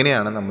കിട്ടിക്കാണും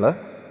എങ്ങനെയാണ് നമ്മൾ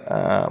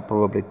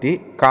പ്രോബബിലിറ്റി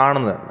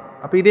കാണുന്നതെന്ന്.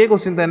 അപ്പോൾ ഇതേ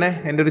ക്വസ്റ്റ്യൻ തന്നെ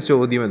എൻ്റെ ഒരു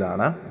ചോദ്യം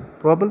ഇതാണ്.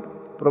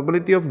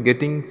 പ്രോബിലിറ്റി ഓഫ്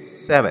ഗെറ്റിംഗ്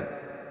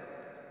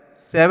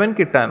 7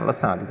 കിട്ടാനുള്ള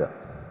സാധ്യത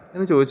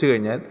എന്ന് ചോദിച്ചു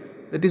കഴിഞ്ഞാൽ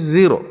ദറ്റ് ഈസ്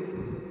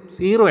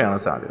 0 ആണ്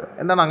സാധ്യത.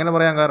 എന്താണ് അങ്ങനെ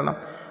പറയാൻ കാരണം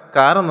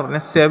എന്ന്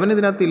പറഞ്ഞാൽ 7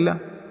 ഇതിനകത്തില്ല.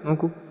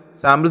 നോക്കൂ,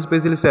 സാമ്പിൾ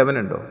സ്പേസിൽ 7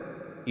 ഉണ്ടോ?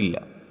 ഇല്ല.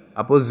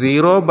 അപ്പോൾ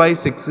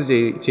 0/6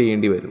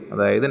 ചെയ്യേണ്ടി വരും.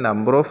 അതായത്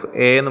നമ്പർ ഓഫ്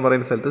എ എന്ന്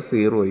പറയുന്ന സ്ഥലത്ത്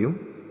 0യും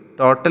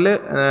ടോട്ടൽ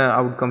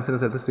ഔട്ട്കംസിൻ്റെ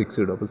സ്ഥലത്ത് 6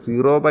 ഇടും. അപ്പോൾ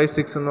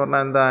 0/6 എന്ന്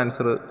പറഞ്ഞാൽ എന്താ?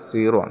 ആൻസർ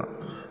 0 ആണ്.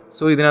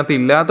 സോ ഇതിനകത്ത്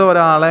ഇല്ലാത്ത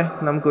ഒരാളെ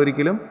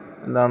നമുക്കൊരിക്കലും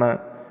എന്താണ്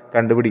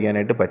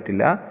കണ്ടുപിടിക്കാനായിട്ട്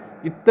പറ്റില്ല.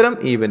 ഇത്തരം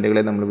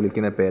ഈവൻറ്റുകളെ നമ്മൾ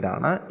വിളിക്കുന്ന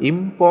പേരാണ്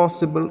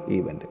ഇംപോസിബിൾ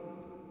ഈവൻറ്റ്.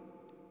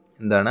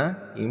 എന്താണ്?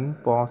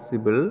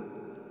 Impossible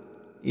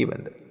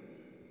event.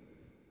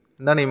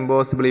 എന്താണ്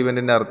ഇമ്പോസിബിൾ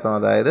ഇവൻറ്റിൻ്റെ അർത്ഥം?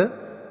 അതായത്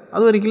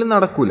അതൊരിക്കലും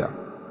നടക്കില്ല.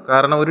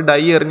 കാരണം ഒരു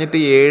ഡൈ എറിഞ്ഞിട്ട്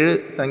 7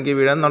 സംഖ്യ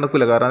വീഴാൻ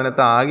നടക്കില്ല. കാരണം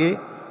അതിനകത്ത് ആകെ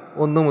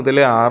 1 മുതൽ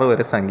 6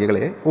 വരെ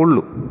സംഖ്യകളെ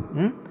ഉള്ളൂ.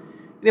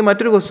 ഇനി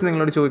മറ്റൊരു ക്വസ്റ്റ്യൻ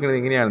നിങ്ങളോട് ചോദിക്കുന്നത്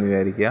ഇങ്ങനെയാണെന്ന്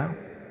വിചാരിക്കുക.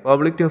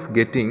 Probability of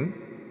getting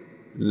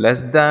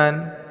less than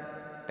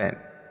 10.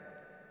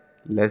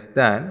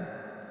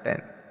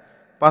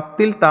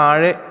 10ൽ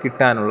താഴെ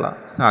കിട്ടാനുള്ള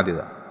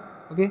സാധ്യത.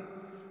 ഓക്കെ,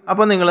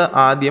 അപ്പോൾ നിങ്ങൾ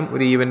ആദ്യം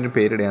ഒരു ഈവൻറ്റിന്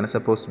പേരിടുകയാണ്.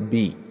 സപ്പോസ്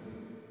ബി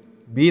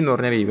എന്ന്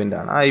പറഞ്ഞൊരു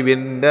ഈവൻ്റാണ്. ആ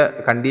ഈവൻറ്റിൻ്റെ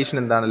കണ്ടീഷൻ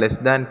എന്താണ്?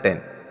 Less than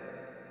 10.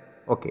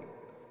 ഓക്കെ,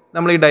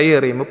 നമ്മൾ ഈ ഡൈ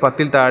എറിയുമ്പോൾ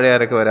 10ൽ താഴെ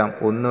ആരൊക്കെ വരാം?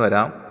 1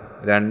 വരാം,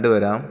 2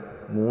 വരാം,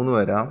 3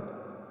 വരാം,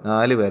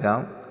 4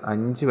 വരാം,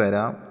 5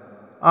 വരാം,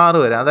 6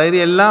 വരാം. അതായത്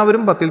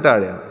എല്ലാവരും 10ൽ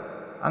താഴെയാണ്.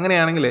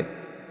 അങ്ങനെയാണെങ്കിൽ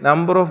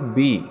number of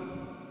B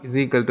is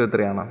equal to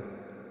എത്രയാണ്?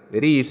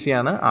 വെരി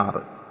ഈസിയാണ്,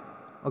 6.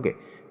 ഓക്കെ,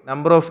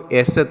 നമ്പർ ഓഫ്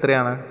എസ്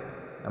എത്രയാണ്?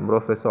 നമ്പർ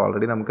ഓഫ് എസ്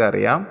ഓൾറെഡി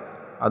നമുക്കറിയാം,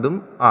 അതും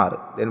 6.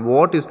 Then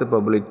what is the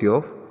probability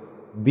of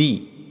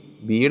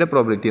ബിയുടെ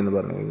പ്രോബിലിറ്റി എന്ന്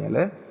പറഞ്ഞു കഴിഞ്ഞാൽ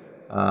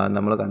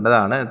നമ്മൾ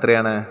കണ്ടതാണ്.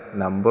 എത്രയാണ്?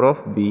 Number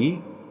of B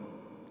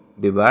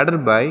divided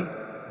by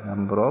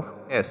number of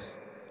S.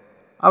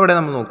 അവിടെ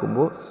നമ്മൾ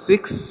നോക്കുമ്പോൾ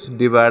 6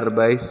 divided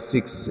by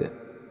 6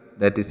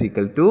 that is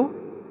equal to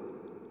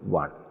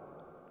 1.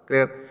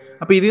 Clear?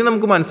 അപ്പോൾ ഇതിൽ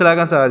നമുക്ക്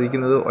മനസ്സിലാക്കാൻ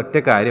സാധിക്കുന്നത് ഒറ്റ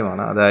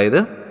കാര്യമാണ്. അതായത്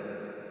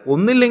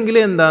ഒന്നില്ലെങ്കിൽ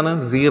എന്താണ്?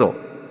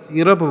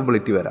 0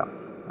 പ്രോബിലിറ്റി വരാം,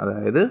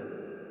 അതായത്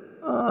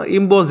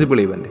ഇമ്പോസിബിൾ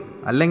ഇവൻ്റ്.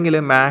 അല്ലെങ്കിൽ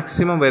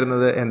മാക്സിമം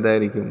വരുന്നത്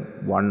എന്തായിരിക്കും?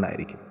 1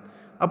 ആയിരിക്കും.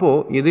 അപ്പോൾ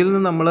ഇതിൽ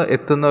നിന്ന് നമ്മൾ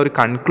എത്തുന്ന ഒരു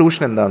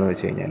കൺക്ലൂഷൻ എന്താണെന്ന്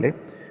വെച്ച് കഴിഞ്ഞാൽ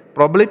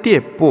പ്രോബിലിറ്റി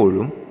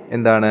എപ്പോഴും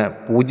എന്താണ്?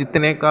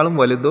 0-നേക്കാളും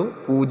വലുതോ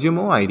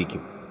 0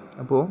 ആയിരിക്കും.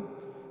 അപ്പോൾ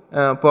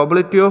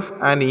probability of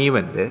an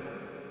event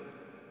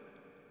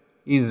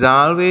is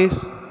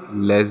always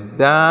less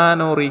than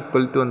or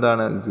equal to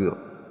എന്താണ്? 0.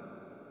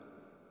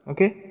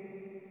 Okay,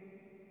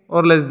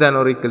 or less than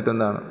or equal to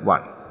എന്താണ്?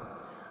 1.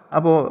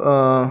 അപ്പോൾ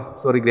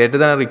greater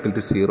than or equal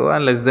to 0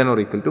 and less than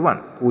or equal to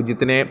 1.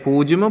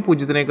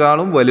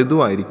 0-നേക്കാളും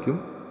വലുതും ആയിരിക്കും,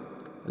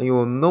 അല്ലെങ്കിൽ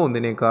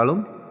 1-1-നേക്കാളും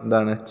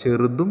എന്താണ്?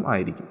 ചെറുതും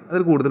ആയിരിക്കും.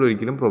 അതിൽ കൂടുതൽ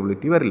ഒരിക്കലും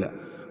പ്രോബിലിറ്റി വരില്ല.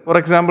 ഫോർ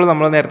എക്സാമ്പിൾ,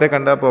 നമ്മൾ നേരത്തെ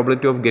കണ്ട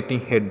പ്രോബിലിറ്റി ഓഫ്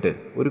ഗെറ്റിംഗ് ഹെഡ്.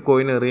 ഒരു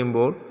കോയിൻ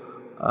എറിയുമ്പോൾ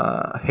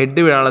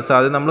ഹെഡ് വീഴാനുള്ള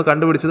സാധ്യത നമ്മൾ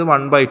കണ്ടുപിടിച്ചത്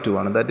 1/2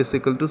 ആണ്. ദാറ്റ് ഈസ്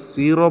ഈക്വൽ ടു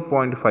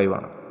 0.5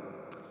 ആണ്.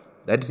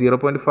 ദാറ്റ്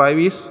 0.5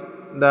 ഈസ്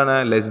എന്താണ്?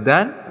 ലെസ്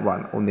ദാൻ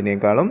 1,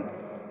 1-നേക്കാളും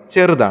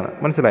ചെറുതാണ്.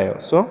 മനസ്സിലായോ?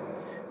 So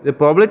the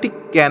probability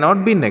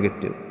cannot B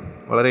negative.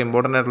 വളരെ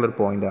ഇമ്പോർട്ടൻ്റ് ആയിട്ടുള്ളൊരു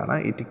പോയിൻ്റാണ്.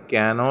 ഇറ്റ്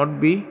കാനോട്ട്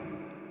ബി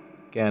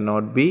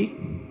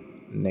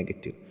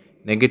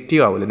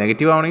നെഗറ്റീവ് ആവില്ല.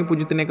 നെഗറ്റീവ് ആവണമെങ്കിൽ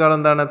 0-നേക്കാളും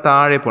എന്താണ്?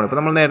 താഴെ പോകണം. ഇപ്പോൾ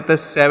നമ്മൾ നേരത്തെ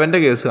 7ൻ്റെ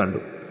കേസ് കണ്ടു.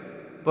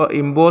 ഇപ്പോൾ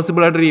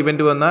ഇമ്പോസിബിൾ ആയിട്ടൊരു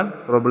ഇവൻറ്റ് വന്നാൽ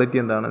പ്രോബിലിറ്റി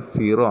എന്താണ്?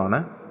 0 ആണ്.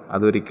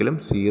 അതൊരിക്കലും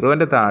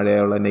 0ൻ്റെ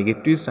താഴെയുള്ള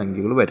നെഗറ്റീവ്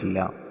സംഖ്യകൾ വരില്ല.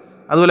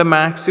 അതുപോലെ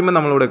മാക്സിമം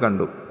നമ്മളിവിടെ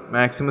കണ്ടു.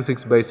 മാക്സിമം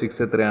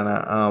 6/6 എത്രയാണ്?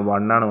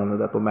 1 ആണ്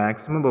വന്നത്. അപ്പോൾ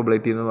മാക്സിമം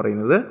പ്രോബിലിറ്റി എന്ന്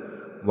പറയുന്നത്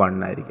 1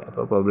 ആയിരിക്കും.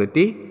 അപ്പോൾ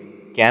probability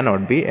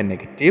cannot be a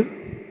negative,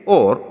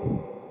 or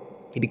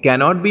it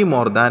cannot be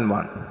more than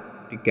 1.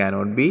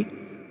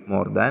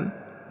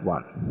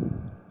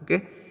 Okay,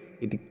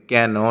 it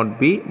cannot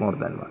be more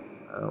than 1.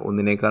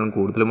 1-നേക്കാളും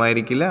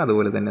കൂടുതലുമായിരിക്കില്ല.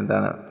 അതുപോലെ തന്നെ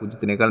എന്താണ്?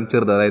 0-നേക്കാളും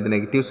ചെറുത്, അതായത്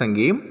നെഗറ്റീവ്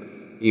സംഖ്യയും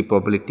ഈ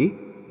പ്രോബിലിറ്റി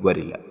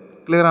വരില്ല.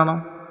 ക്ലിയർ ആണോ?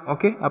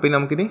 ഓക്കെ, അപ്പോൾ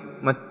നമുക്കിനി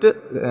മറ്റ്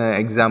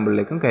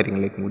എക്സാമ്പിളിലേക്കും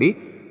കാര്യങ്ങളിലേക്കും കൂടി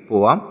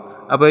പോവാം.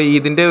 അപ്പോൾ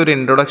ഇതിൻ്റെ ഒരു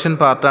ഇൻട്രൊഡക്ഷൻ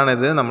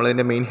പാർട്ടാണിത്.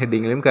 നമ്മളിതിൻ്റെ മെയിൻ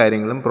ഹെഡിങ്ങിലും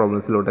കാര്യങ്ങളും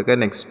പ്രോബ്ലംസിലോട്ടൊക്കെ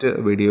നെക്സ്റ്റ്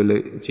വീഡിയോയിൽ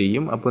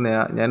ചെയ്യും. അപ്പോൾ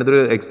ഞാനിതൊരു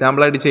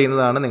എക്സാമ്പിളായിട്ട്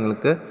ചെയ്യുന്നതാണ്.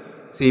 നിങ്ങൾക്ക്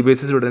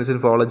CBSE സ്റ്റുഡൻസിന്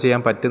ഫോളോ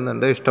ചെയ്യാൻ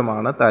പറ്റുന്നുണ്ട്,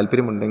 ഇഷ്ടമാണ്,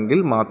 താല്പര്യമുണ്ടെങ്കിൽ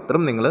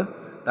മാത്രം നിങ്ങൾ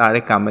താഴെ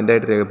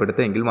കമൻ്റായിട്ട്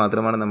രേഖപ്പെടുത്തുക. എങ്കിൽ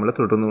മാത്രമാണ് നമ്മൾ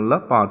തുടർന്നുള്ള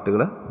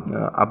പാർട്ടുകൾ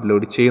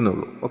അപ്ലോഡ്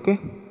ചെയ്യുന്നുള്ളൂ. ഓക്കെ,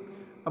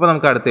 അപ്പോൾ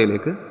നമുക്ക്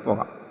അടുത്തതിലേക്ക്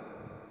പോകാം.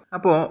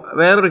 അപ്പോൾ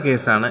വേറൊരു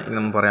കേസാണ് ഇനി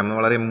നമ്മൾ പറയാൻ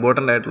പോകുന്നത്. വളരെ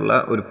ഇമ്പോർട്ടൻ്റ് ആയിട്ടുള്ള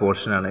ഒരു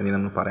പോർഷനാണ് ഇനി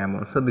നമ്മൾ പറയാൻ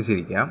പോകുന്നത്.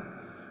 ശ്രദ്ധിച്ചിരിക്കാം.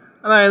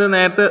 അതായത്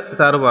നേരത്തെ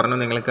സാറ് പറഞ്ഞു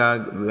നിങ്ങൾക്ക് ആ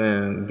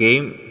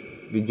ഗെയിം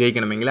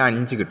വിജയിക്കണമെങ്കിൽ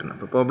 5 കിട്ടണം.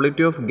 അപ്പോൾ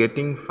പ്രോബിലിറ്റി ഓഫ്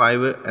ഗെറ്റിംഗ്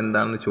 5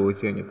 എന്താണെന്ന്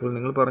ചോദിച്ചു കഴിഞ്ഞപ്പോൾ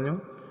നിങ്ങൾ പറഞ്ഞു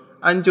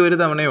 5 ഒരു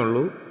തവണയേ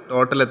ഉള്ളൂ,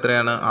 ടോട്ടൽ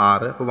എത്രയാണ്?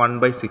 6. അപ്പോൾ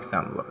 1/6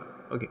 ആണെന്ന് പറഞ്ഞു.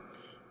 ഓക്കെ,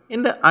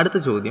 എൻ്റെ അടുത്ത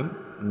ചോദ്യം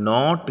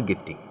നോട്ട്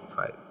ഗെറ്റിംഗ്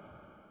 5.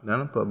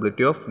 ഇതാണ്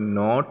പ്രോബിലിറ്റി ഓഫ്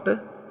നോട്ട്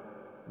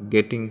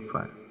ഗെറ്റിംഗ്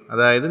 5.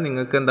 അതായത്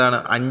നിങ്ങൾക്ക് എന്താണ്?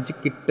 5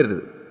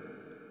 കിട്ടരുത്.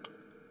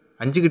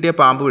 5 കിട്ടിയാൽ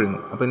പാമ്പ്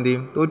വിഴുങ്ങും. അപ്പോൾ എന്ത്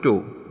ചെയ്യും? തോറ്റു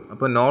പോകും.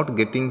 അപ്പോൾ നോട്ട്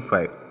ഗെറ്റിംഗ്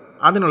 5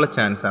 അതിനുള്ള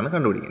ചാൻസാണ്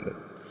കണ്ടുപിടിക്കേണ്ടത്.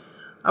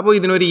 അപ്പോൾ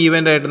ഇതിനൊരു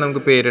ഈവൻ്റായിട്ട്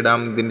നമുക്ക് പേരിടാം.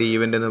 ഇതിൻ്റെ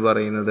ഈവൻ്റ് എന്ന്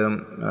പറയുന്നത്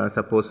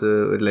സപ്പോസ്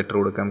ഒരു ലെറ്റർ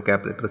കൊടുക്കാം,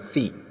 ക്യാപിറ്റൽ ലെറ്റർ C.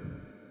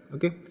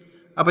 ഓക്കെ,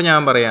 അപ്പോൾ ഞാൻ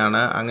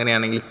പറയുകയാണ്,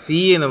 അങ്ങനെയാണെങ്കിൽ C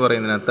എന്ന്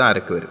പറയുന്നതിനകത്ത്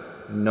ആരൊക്കെ വരും?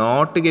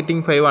 നോട്ട്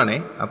ഗെറ്റിംഗ് 5 ആണേ.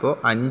 അപ്പോൾ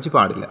 5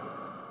 പാടില്ല.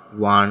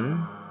 1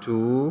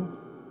 2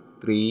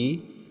 3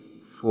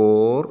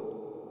 4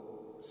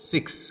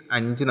 6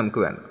 5 നമുക്ക്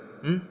വേണം.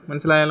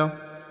 മനസ്സിലായാലോ?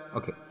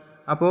 ഓക്കെ,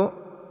 അപ്പോൾ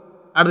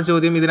അടുത്ത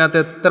ചോദ്യം, ഇതിനകത്ത്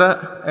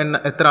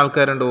എത്ര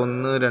ആൾക്കാരുണ്ട്?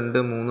 1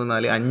 2 3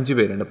 4 5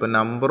 പേരുണ്ട്. അപ്പോൾ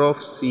നമ്പർ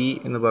ഓഫ് C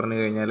എന്ന് പറഞ്ഞു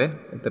കഴിഞ്ഞാൽ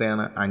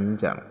എത്രയാണ്?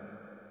 5 ആണ്.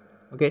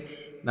 ഓക്കെ,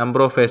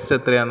 നമ്പർ ഓഫ് S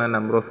എത്രയാണ്?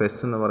 നമ്പർ ഓഫ് S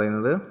എന്ന്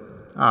പറയുന്നത്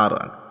 6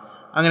 ആണ്.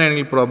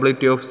 അങ്ങനെയാണെങ്കിൽ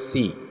probability of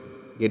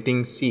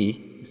getting C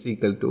is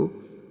equal to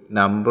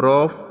number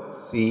of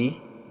C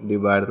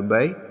divided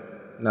by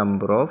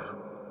number of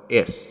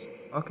S.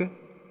 Okay,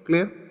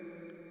 clear?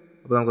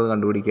 അപ്പോൾ നമുക്കത്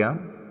കണ്ടുപിടിക്കാം.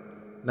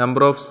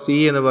 നമ്പർ ഓഫ് സി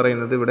എന്ന്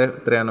പറയുന്നത് ഇവിടെ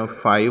എത്രയാണ്?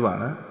 5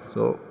 ആണ്.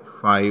 So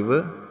 5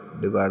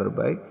 divided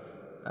by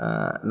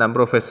number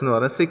of S എന്ന്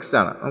പറയുന്നത് 6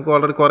 ആണ്. നമുക്ക്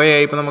വളരെ കുറേ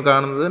ആയി ഇപ്പോൾ നമുക്ക്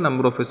കാണുന്നത്.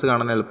 നമ്പർ ഓഫ് എസ്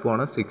കാണാൻ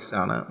എളുപ്പമാണ്. 6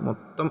 ആണ്.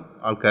 മൊത്തം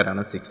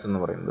ആൾക്കാരാണ് 6 എന്ന്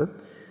പറയുന്നത്.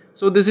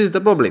 So this is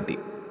the probability.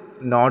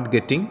 Not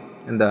getting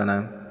എന്താണ്?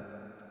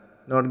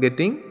 Not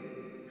getting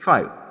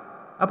 5.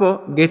 അപ്പോൾ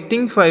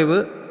ഗെറ്റിംഗ് 5,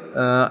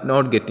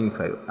 നോട്ട് ഗെറ്റിംഗ്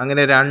 5,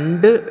 അങ്ങനെ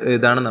 2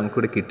 ഇതാണ്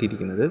നമുക്കിവിടെ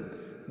കിട്ടിയിരിക്കുന്നത്.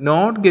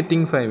 നോട്ട്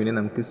ഗെറ്റിംഗ് 5ന്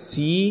നമുക്ക്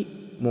സി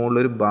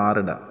മുകളിലൊരു ബാർ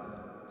ഇടാം.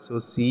 സോ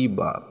സി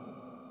ബാർ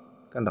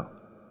കണ്ടോ?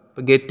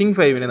 അപ്പോൾ ഗെറ്റിംഗ്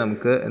 5ന്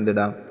നമുക്ക്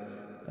എന്തിടാം?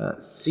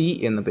 സി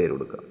എന്ന് പേര്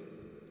കൊടുക്കാം.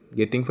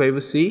 ഗെറ്റിംഗ്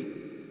 5 സി,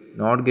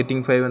 നോട്ട്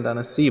ഗെറ്റിംഗ് 5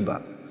 എന്താണ്? C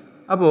bar.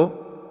 അപ്പോൾ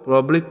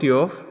probability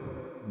of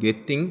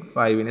getting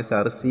 5ന്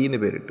sir C എന്ന്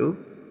പേരിട്ടു.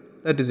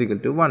 That is equal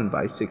to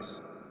 1/6.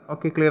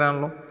 Okay, clear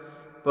ആണല്ലോ?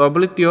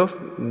 Probability of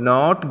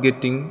not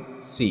getting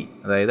C,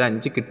 അതായത്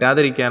 5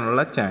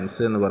 കിട്ടാതിരിക്കാനുള്ള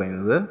ചാൻസ് എന്ന്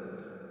പറയുന്നത്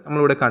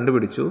നമ്മളിവിടെ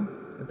കണ്ടുപിടിച്ചു.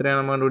 എത്രയാണ്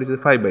നമ്മൾ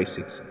കണ്ടുപിടിച്ചത്?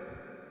 5/6.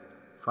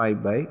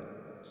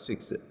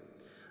 5/6.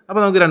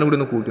 അപ്പോൾ നമുക്ക് രണ്ടും കൂടി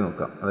ഒന്ന് കൂട്ടി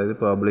നോക്കാം. അതായത്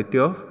പ്രോബിലിറ്റി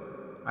ഓഫ്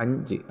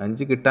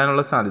 5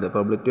 കിട്ടാനുള്ള സാധ്യത,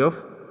 probability of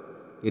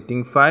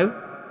getting 5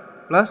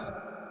 plus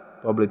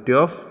probability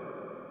of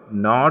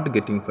not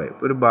getting 5.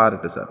 ഒരു ബാർ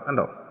ഇട്ട് സാർ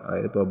കണ്ടോ?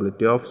 അതായത്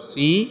probability of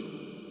C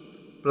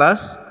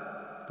plus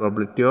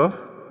probability of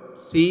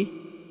C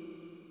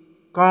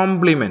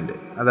compliment,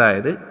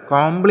 അതായത്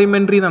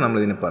കോംപ്ലിമെൻ്ററി എന്നാണ്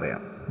നമ്മളിതിന്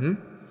പറയാം.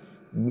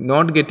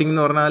 നോട്ട് ഗെറ്റിംഗ്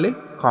എന്ന് പറഞ്ഞാൽ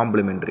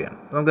കോംപ്ലിമെൻ്ററി ആണ്.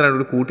 അപ്പോൾ നമുക്ക്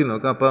രണ്ടുകൂടി കൂട്ടി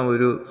നോക്കാം. അപ്പോൾ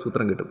ഒരു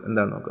സൂത്രം കിട്ടും.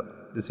 എന്താണ് നോക്കാം?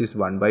 ദിസ് ഈസ്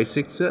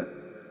 1/6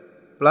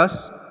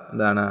 പ്ലസ്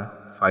എന്താണ്?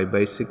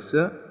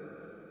 5/6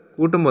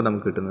 കൂട്ടുമ്പോൾ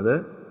നമുക്ക് കിട്ടുന്നത്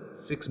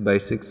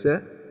 6/6.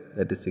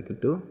 That is equal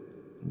to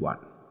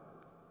 1.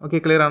 Okay,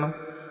 clear ആണോ?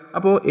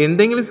 അപ്പോൾ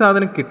എന്തെങ്കിലും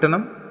സാധനം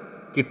കിട്ടണം,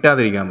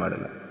 കിട്ടാതിരിക്കാൻ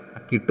പാടില്ല.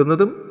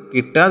 കിട്ടുന്നതും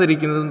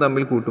കിട്ടാതിരിക്കുന്നതും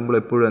തമ്മിൽ കൂട്ടുമ്പോൾ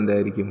എപ്പോഴും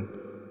എന്തായിരിക്കും?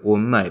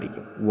 1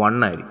 ആയിരിക്കും, 1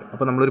 ആയിരിക്കും.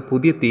 അപ്പോൾ നമ്മളൊരു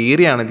പുതിയ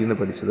തിയറിയാണ് ഇതിൽ നിന്ന്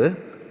പഠിച്ചത്.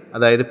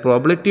 അതായത്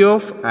probability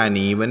of an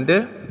event,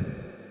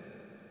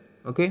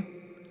 okay,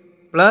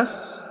 plus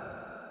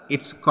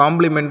it's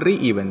complimentary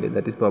event,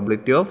 that is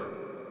probability of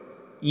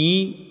E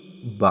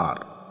bar,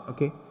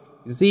 okay,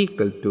 is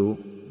equal to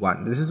 1.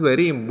 This is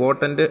very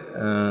important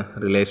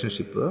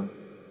relationship.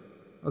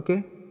 Okay,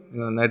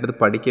 നിങ്ങൾ നന്നായിട്ടത്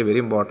പഠിക്കുക.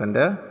 Very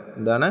important.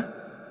 എന്താണ്?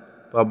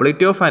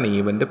 Probability of an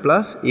event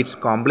plus it's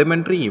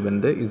complimentary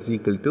event is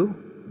equal to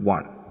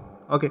 1.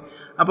 Okay,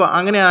 അപ്പോൾ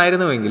അങ്ങനെ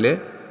ആയിരുന്നുവെങ്കിൽ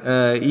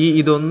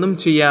ഇതൊന്നും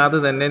ചെയ്യാതെ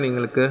തന്നെ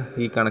നിങ്ങൾക്ക്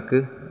ഈ കണക്ക്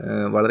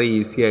വളരെ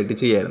ഈസി ആയിട്ട്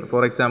ചെയ്യാമായിരുന്നു.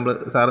 ഫോർ എക്സാമ്പിൾ,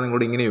 സാർ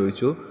നിങ്ങളോട് ഇങ്ങനെ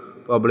ചോദിച്ചു,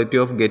 പ്രോബിലിറ്റി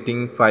ഓഫ്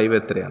ഗെറ്റിംഗ് 5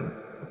 എത്രയാണ്?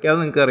 ഓക്കെ, അത്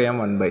നിങ്ങൾക്ക് അറിയാം,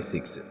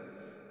 1/6.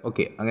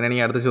 ഓക്കെ,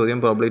 അങ്ങനെയാണെങ്കിൽ അടുത്ത ചോദ്യം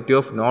പ്രോബിലിറ്റി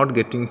ഓഫ് നോട്ട്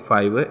ഗെറ്റിംഗ്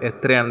 5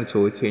 എത്രയാണെന്ന്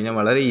ചോദിച്ചു കഴിഞ്ഞാൽ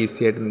വളരെ ഈസി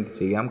ആയിട്ട് നിങ്ങൾക്ക്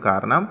ചെയ്യാം.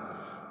 കാരണം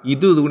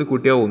ഇതുകൂടി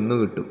കൂട്ടിയാൽ 1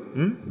 കിട്ടും.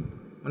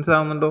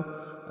 മനസ്സിലാവുന്നുണ്ടോ?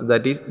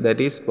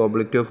 That is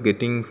probability of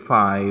getting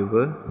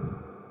 5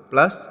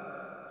 plus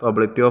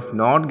probability of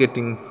not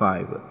getting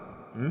 5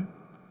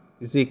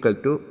 is equal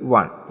to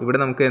 1. ഇവിടെ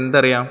നമുക്ക്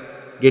എന്തറിയാം?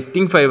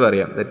 ഗെറ്റിംഗ് 5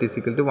 അറിയാം. That is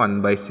equal to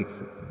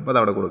 1/6. അപ്പോൾ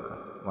അതവിടെ കൊടുക്കാം.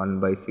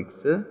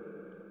 1/6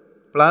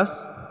 plus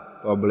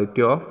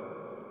probability of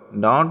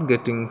not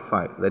getting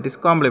 5 that is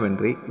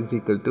complimentary is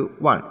equal to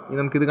 1. ഇനി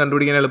നമുക്കിത്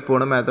കണ്ടുപിടിക്കാൻ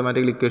എളുപ്പമാണ്.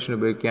 മാത്തമാറ്റിക്കൽ ഇക്വേഷൻ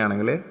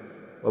ഉപയോഗിക്കുകയാണെങ്കിൽ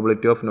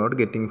probability of not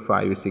getting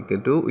 5 is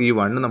equal to ഈ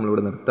 1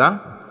 നമ്മളിവിടെ നിർത്താം.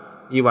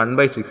 ഈ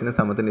 1/6ന്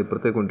സമത്തിന്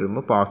ഇപ്പുറത്തേക്ക്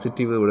കൊണ്ടുവരുമ്പോൾ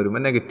പോസിറ്റീവ് ഇവിടെ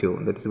വരുമ്പോൾ negative.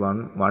 That is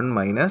 1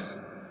 minus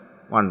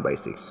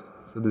 1/6.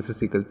 So this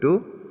is equal to,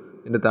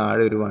 ഇതിൻ്റെ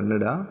താഴെ ഒരു 1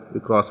 ഇടുക, ഇത്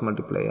ക്രോസ്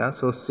മൾട്ടിപ്ലൈ ചെയ്യുക.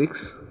 So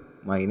 6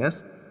 minus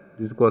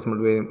this cross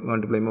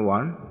multiply ചെയ്യുമ്പോൾ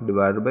 1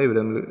 ഡിവൈഡ് ബൈ ഇവിടെ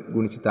നമ്മൾ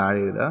ഗുണിച്ച് താഴെ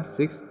എഴുതുക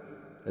 6.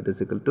 That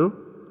is equal to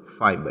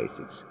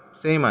 5/6.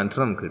 Same answer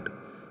നമുക്ക് കിട്ടും.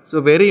 സോ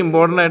വെരി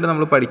ഇമ്പോർട്ടൻ്റ് ആയിട്ട്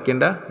നമ്മൾ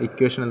പഠിക്കേണ്ട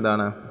ഇക്വേഷൻ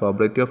എന്താണ്?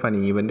 Probability of an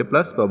event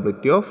plus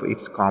probability of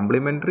its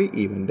complimentary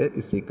event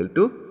is equal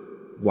to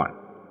 1.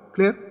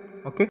 Clear?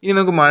 Okay, ഇനി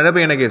നമുക്ക് മഴ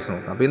പെയ്യുന്ന കേസ്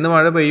നോക്കാം. അപ്പോൾ ഇന്ന്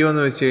മഴ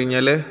പെയ്യുമെന്ന് വെച്ച്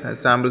കഴിഞ്ഞാൽ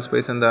സാമ്പിൾ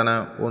സ്പേസ് എന്താണ്?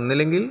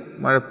 ഒന്നില്ലെങ്കിൽ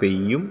മഴ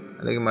പെയ്യും,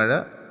 അല്ലെങ്കിൽ മഴ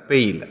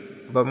പെയ്യില്ല.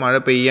 അപ്പോൾ മഴ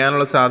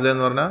പെയ്യാനുള്ള സാധ്യത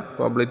എന്ന് പറഞ്ഞാൽ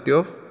പ്രോബിലിറ്റി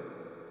ഓഫ്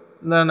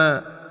എന്താണ്?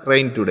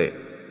 Rain today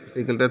is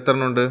equal to എത്ര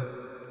ഉണ്ട്?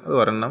 അത്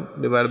ഒരെണ്ണം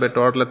ഡിവൈഡ് ബൈ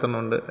ടോട്ടൽ എത്ര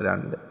ഉണ്ട്?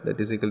 2.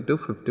 That is equal to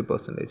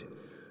 50%.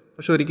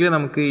 പക്ഷെ ഒരിക്കലും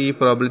നമുക്ക് ഈ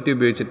പ്രോബിലിറ്റി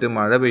ഉപയോഗിച്ചിട്ട്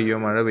മഴ പെയ്യോ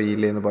മഴ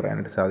പെയ്യില്ലേ എന്ന്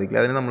പറയാനായിട്ട് സാധിക്കില്ല.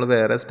 അതിന് നമ്മൾ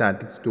വേറെ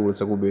സ്റ്റാറ്റിക്സ്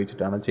ടൂൾസൊക്കെ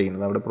ഉപയോഗിച്ചിട്ടാണ്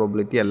ചെയ്യുന്നത്. അവിടെ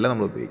പ്രോബിലിറ്റി അല്ല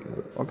നമ്മൾ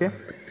ഉപയോഗിക്കുന്നത്. ഓക്കെ,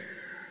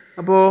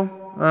 അപ്പോൾ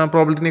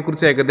പ്രോബിലിറ്റിനെ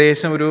കുറിച്ച്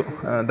ഏകദേശം ഒരു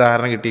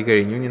ധാരണ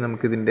കിട്ടിക്കഴിഞ്ഞു. ഇനി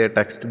നമുക്കിതിൻ്റെ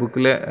ടെക്സ്റ്റ്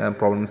ബുക്കിലെ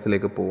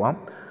പ്രോബ്ലംസിലേക്ക് പോവാം.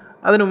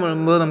 അതിനു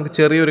മുമ്പ് നമുക്ക്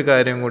ചെറിയൊരു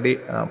കാര്യം കൂടി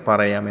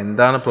പറയാം.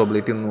 എന്താണ്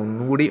പ്രോബിലിറ്റി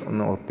ഒന്നുകൂടി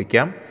ഒന്ന്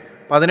ഉറപ്പിക്കാം.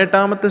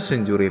 18ാമത്തെ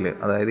സെഞ്ച്വറിയിൽ,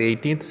 അതായത്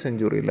 18th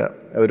സെഞ്ച്വറിയിൽ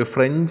ഒരു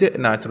ഫ്രഞ്ച്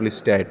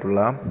നാച്ചുറലിസ്റ്റ് ആയിട്ടുള്ള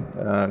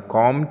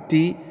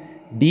കോംറ്റി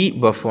ഡി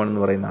ബഫോൺ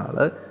എന്ന് പറയുന്ന ആൾ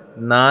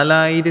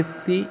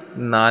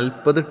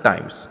 4040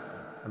 ടൈംസ്,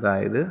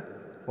 അതായത്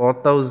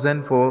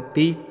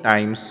 4040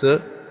 ടൈംസ്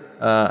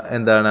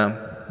എന്താണ്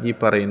ഈ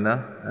പറയുന്ന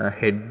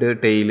ഹെഡ്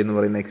ടെയിൽ എന്ന്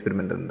പറയുന്ന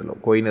എക്സ്പെരിമെൻ്റ് ഉണ്ടല്ലോ,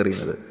 കോയിൻ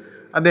എറിയുന്നത്,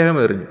 അദ്ദേഹം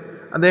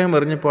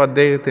എറിഞ്ഞപ്പോൾ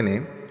അദ്ദേഹത്തിന്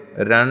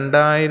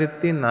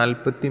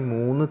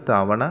 2043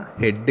 തവണ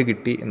ഹെഡ്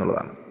കിട്ടി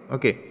എന്നുള്ളതാണ്.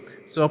 Okay,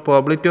 so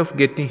probability of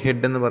getting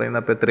head എന്ന്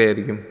പറയുന്നത് അപ്പോൾ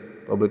എത്രയായിരിക്കും?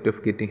 പ്രോബിലിറ്റി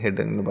ഓഫ് ഗെറ്റിംഗ്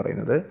ഹെഡ് എന്ന്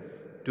പറയുന്നത്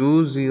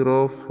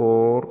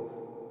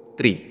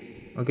 2043.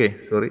 ഓക്കെ,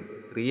 സോറി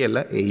 3 അല്ല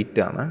 8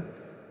 ആണ്.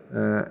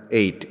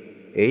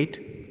 8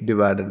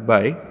 ഡിവൈഡഡ്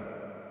ബൈ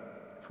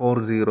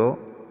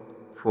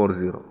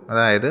 4040.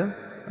 അതായത്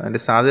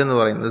അതിൻ്റെ സാധ്യത എന്ന്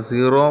പറയുന്നത്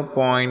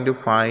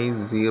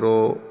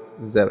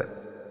 0.507.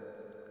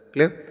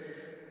 Clear?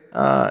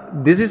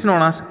 This is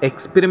known as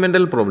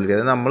experimental probability.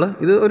 അത് നമ്മൾ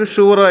ഇത് ഒരു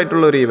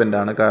ഷുവറായിട്ടുള്ള ഒരു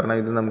ഇവൻ്റാണ്, കാരണം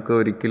ഇത് നമുക്ക്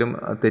ഒരിക്കലും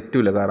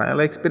തെറ്റില്ല, കാരണം അയാൾ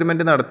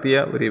എക്സ്പെരിമെൻറ്റ് നടത്തിയ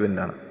ഒരു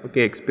ഇവൻ്റാണ്. Okay,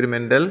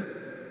 experimental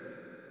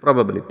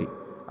probability.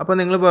 അപ്പോൾ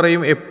നിങ്ങൾ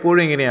പറയും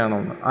എപ്പോഴും ഇങ്ങനെയാണോ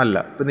എന്ന്. അല്ല,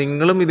 ഇപ്പോൾ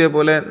നിങ്ങളും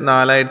ഇതേപോലെ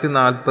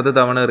 4040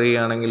 തവണ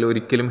എറിയുകയാണെങ്കിൽ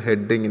ഒരിക്കലും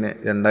ഹെഡ് ഇങ്ങനെ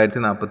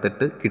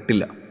 2048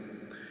 കിട്ടില്ല.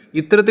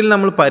 ഇത്തരത്തിൽ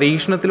നമ്മൾ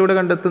പരീക്ഷണത്തിലൂടെ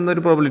കണ്ടെത്തുന്ന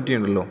ഒരു പ്രോബിലിറ്റി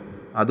ഉണ്ടല്ലോ,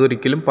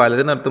 അതൊരിക്കലും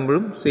പലരും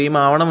നടത്തുമ്പോഴും സെയിം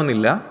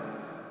ആവണമെന്നില്ല.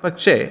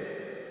 പക്ഷേ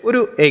ഒരു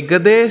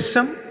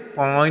ഏകദേശം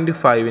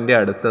 0.5ൻ്റെ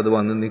അടുത്ത് അത്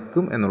വന്ന്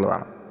നിൽക്കും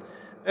എന്നുള്ളതാണ്.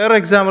 വേറെ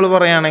എക്സാമ്പിൾ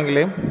പറയുകയാണെങ്കിൽ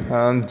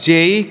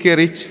ജെയ്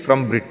കെറിച്ച് ഫ്രം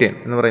ബ്രിട്ടൻ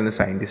എന്ന് പറയുന്ന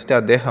സയൻറ്റിസ്റ്റ്,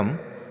 അദ്ദേഹം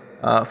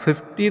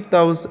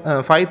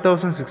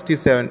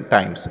 5067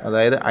 ടൈംസ്,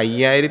 അതായത്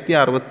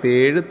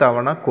 5067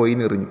 തവണ കോയിൻ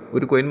എറിഞ്ഞു.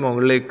 ഒരു കോയിൻ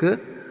മുകളിലേക്ക്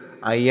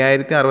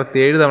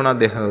 5067 തവണ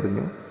അദ്ദേഹം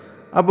എറിഞ്ഞു.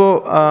 അപ്പോൾ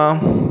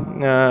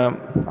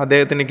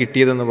അദ്ദേഹത്തിന്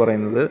കിട്ടിയതെന്ന്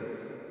പറയുന്നത്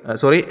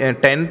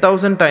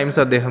 10,000 ടൈംസ്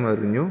അദ്ദേഹം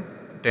എറിഞ്ഞു.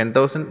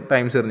 10,000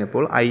 ടൈംസ്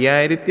എറിഞ്ഞപ്പോൾ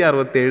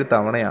 5067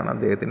 തവണയാണ്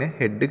അദ്ദേഹത്തിന്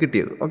ഹെഡ്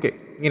കിട്ടിയത്. ഓക്കെ,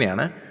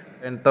 ഇങ്ങനെയാണ്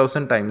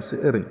 10,000 ടൈംസ്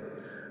എറിഞ്ഞു.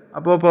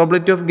 അപ്പോൾ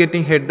പ്രോബിലിറ്റി ഓഫ്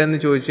ഗെറ്റിംഗ് ഹെഡ് എന്ന്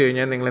ചോദിച്ചു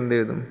കഴിഞ്ഞാൽ നിങ്ങൾ എന്ത്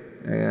എഴുതും?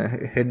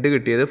 ഹെഡ്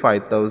കിട്ടിയത്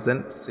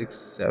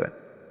 5067.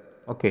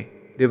 Okay,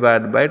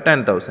 divide by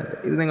 10,000.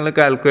 ഇത് നിങ്ങൾ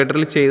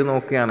കാൽക്കുലേറ്ററിൽ ചെയ്ത്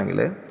നോക്കുകയാണെങ്കിൽ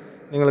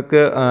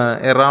നിങ്ങൾക്ക്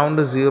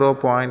അറൗണ്ട്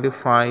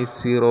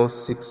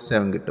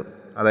 0.5067 കിട്ടും.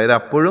 അതായത്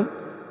അപ്പോഴും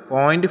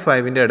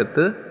 0.5ൻ്റെ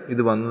അടുത്ത്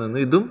ഇത് വന്നു നിന്ന്.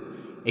 ഇതും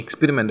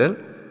എക്സ്പെരിമെൻ്റൽ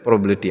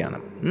പ്രോബിലിറ്റിയാണ്.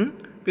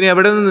 പിന്നെ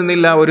എവിടെ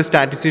നിന്നില്ല, ഒരു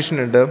സ്റ്റാറ്റിസ്റ്റീഷ്യൻ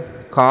ഉണ്ട്,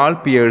 കാൾ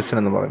പിയേഴ്സൺ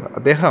എന്ന് പറയുന്നത്.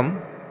 അദ്ദേഹം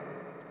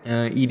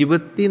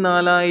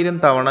 24,000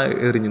 തവണ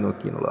എറിഞ്ഞു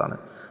നോക്കി എന്നുള്ളതാണ്,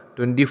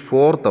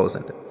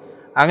 24,000.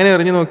 അങ്ങനെ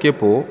എറിഞ്ഞു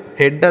നോക്കിയപ്പോൾ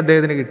ഹെഡ്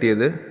അദ്ദേഹത്തിന്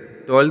കിട്ടിയത്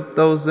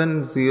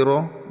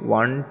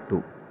 12,012.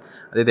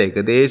 അതായത്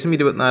ഏകദേശം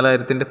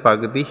 24,000ൻ്റെ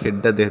പകുതി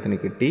ഹെഡ് അദ്ദേഹത്തിന്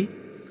കിട്ടി.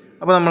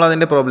 അപ്പോൾ നമ്മൾ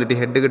അതിൻ്റെ പ്രോബിലിറ്റി,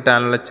 ഹെഡ്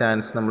കിട്ടാനുള്ള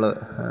ചാൻസ് നമ്മൾ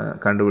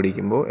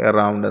കണ്ടുപിടിക്കുമ്പോൾ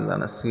അറൗണ്ട്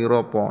എന്താണ്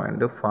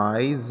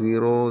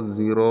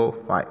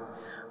 0.5005.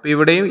 അപ്പോൾ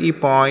ഇവിടെയും ഈ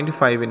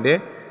 0.5ൻ്റെ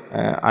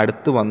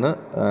അടുത്ത് വന്ന്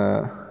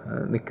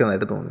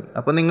നിൽക്കുന്നതായിട്ട് തോന്നി.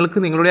 അപ്പോൾ നിങ്ങൾക്ക്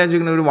നിങ്ങളുടെ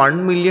ചോദിക്കുന്ന ഒരു 1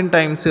 മില്യൺ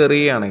ടൈംസ്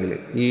എറിയുകയാണെങ്കിൽ,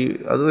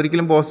 അത്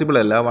ഒരിക്കലും പോസിബിൾ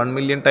അല്ല. 1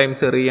 മില്യൺ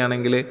ടൈംസ്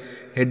എറിയുകയാണെങ്കിൽ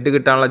ഹെഡ്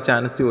കിട്ടാനുള്ള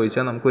ചാൻസ്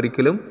ചോദിച്ചാൽ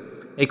നമുക്കൊരിക്കലും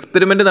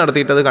എക്സ്പെരിമെൻറ്റ്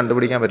നടത്തിയിട്ട് അത്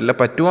കണ്ടുപിടിക്കാൻ പറ്റില്ല.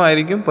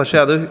 പറ്റുമായിരിക്കും, പക്ഷേ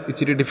അത്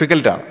ഇച്ചിരി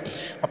ഡിഫിക്കൽട്ടാണ്.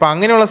 അപ്പോൾ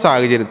അങ്ങനെയുള്ള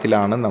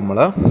സാഹചര്യത്തിലാണ് നമ്മൾ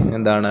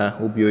എന്താണ്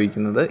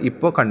ഉപയോഗിക്കുന്നത്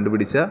ഇപ്പോൾ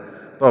കണ്ടുപിടിച്ച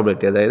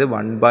പ്രോബിലിറ്റി. അതായത്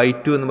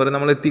 1/2 എന്ന് പറയുന്നത്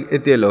നമ്മൾ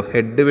എത്തിയല്ലോ.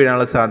 ഹെഡ്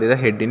വീഴാനുള്ള സാധ്യത,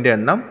 ഹെഡിൻ്റെ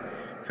എണ്ണം,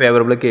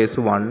 ഫേവറബിൾ കേസ്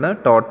 1,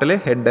 ടോട്ടൽ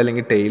ഹെഡ്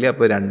അല്ലെങ്കിൽ ടെയിൽ,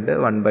 അപ്പോൾ 2,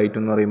 1/2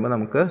 എന്ന് പറയുമ്പോൾ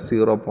നമുക്ക്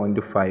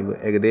 0.5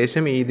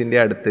 ഏകദേശം ഇതിൻ്റെ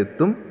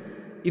അടുത്തെത്തും.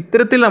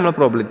 ഇത്തരത്തിൽ നമ്മൾ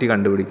പ്രോബിലിറ്റി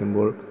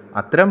കണ്ടുപിടിക്കുമ്പോൾ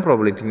അത്തരം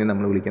പ്രോബിലിറ്റിനെ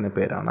നമ്മൾ വിളിക്കുന്ന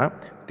പേരാണ്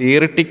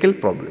തിയറിറ്റിക്കൽ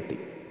പ്രോബിലിറ്റി.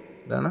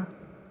 ഇതാണ്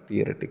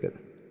തിയറിറ്റിക്കൽ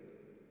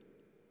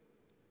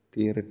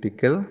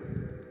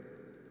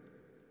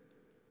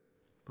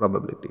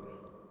പ്രോബിലിറ്റി.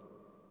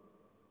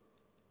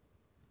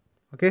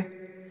 ഓക്കെ,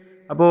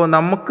 അപ്പോൾ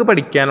നമുക്ക്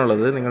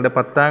പഠിക്കാനുള്ളത്, നിങ്ങളുടെ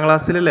 10ാം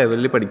ക്ലാസ്സിലെ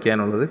ലെവലിൽ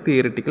പഠിക്കാനുള്ളത്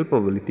തിയറിറ്റിക്കൽ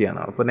പ്രോബിലിറ്റിയാണ്.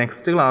 അപ്പോൾ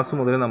നെക്സ്റ്റ് ക്ലാസ്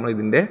മുതൽ നമ്മൾ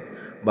ഇതിൻ്റെ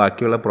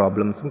ബാക്കിയുള്ള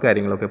പ്രോബ്ലംസും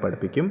കാര്യങ്ങളൊക്കെ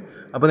പഠിപ്പിക്കും.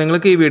 അപ്പോൾ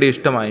നിങ്ങൾക്ക് ഈ വീഡിയോ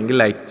ഇഷ്ടമായെങ്കിൽ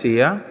ലൈക്ക്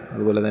ചെയ്യുക,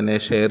 അതുപോലെ തന്നെ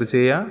ഷെയർ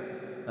ചെയ്യുക.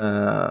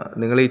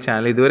 നിങ്ങൾ ഈ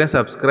ചാനൽ ഇതുവരെ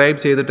സബ്സ്ക്രൈബ്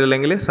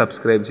ചെയ്തിട്ടില്ലെങ്കിൽ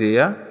സബ്സ്ക്രൈബ്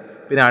ചെയ്യുക.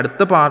 പിന്നെ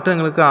അടുത്ത പാർട്ട്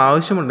നിങ്ങൾക്ക്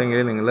ആവശ്യമുണ്ടെങ്കിൽ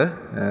നിങ്ങൾ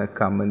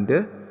കമൻറ്റ്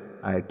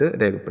ആയിട്ട്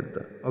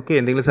രേഖപ്പെടുത്തുക. ഓക്കെ,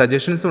 എന്തെങ്കിലും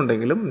സജഷൻസ്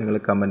ഉണ്ടെങ്കിലും നിങ്ങൾ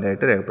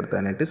കമൻ്റായിട്ട്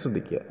രേഖപ്പെടുത്താനായിട്ട്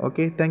ശ്രദ്ധിക്കുക.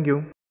 Okay, thank you.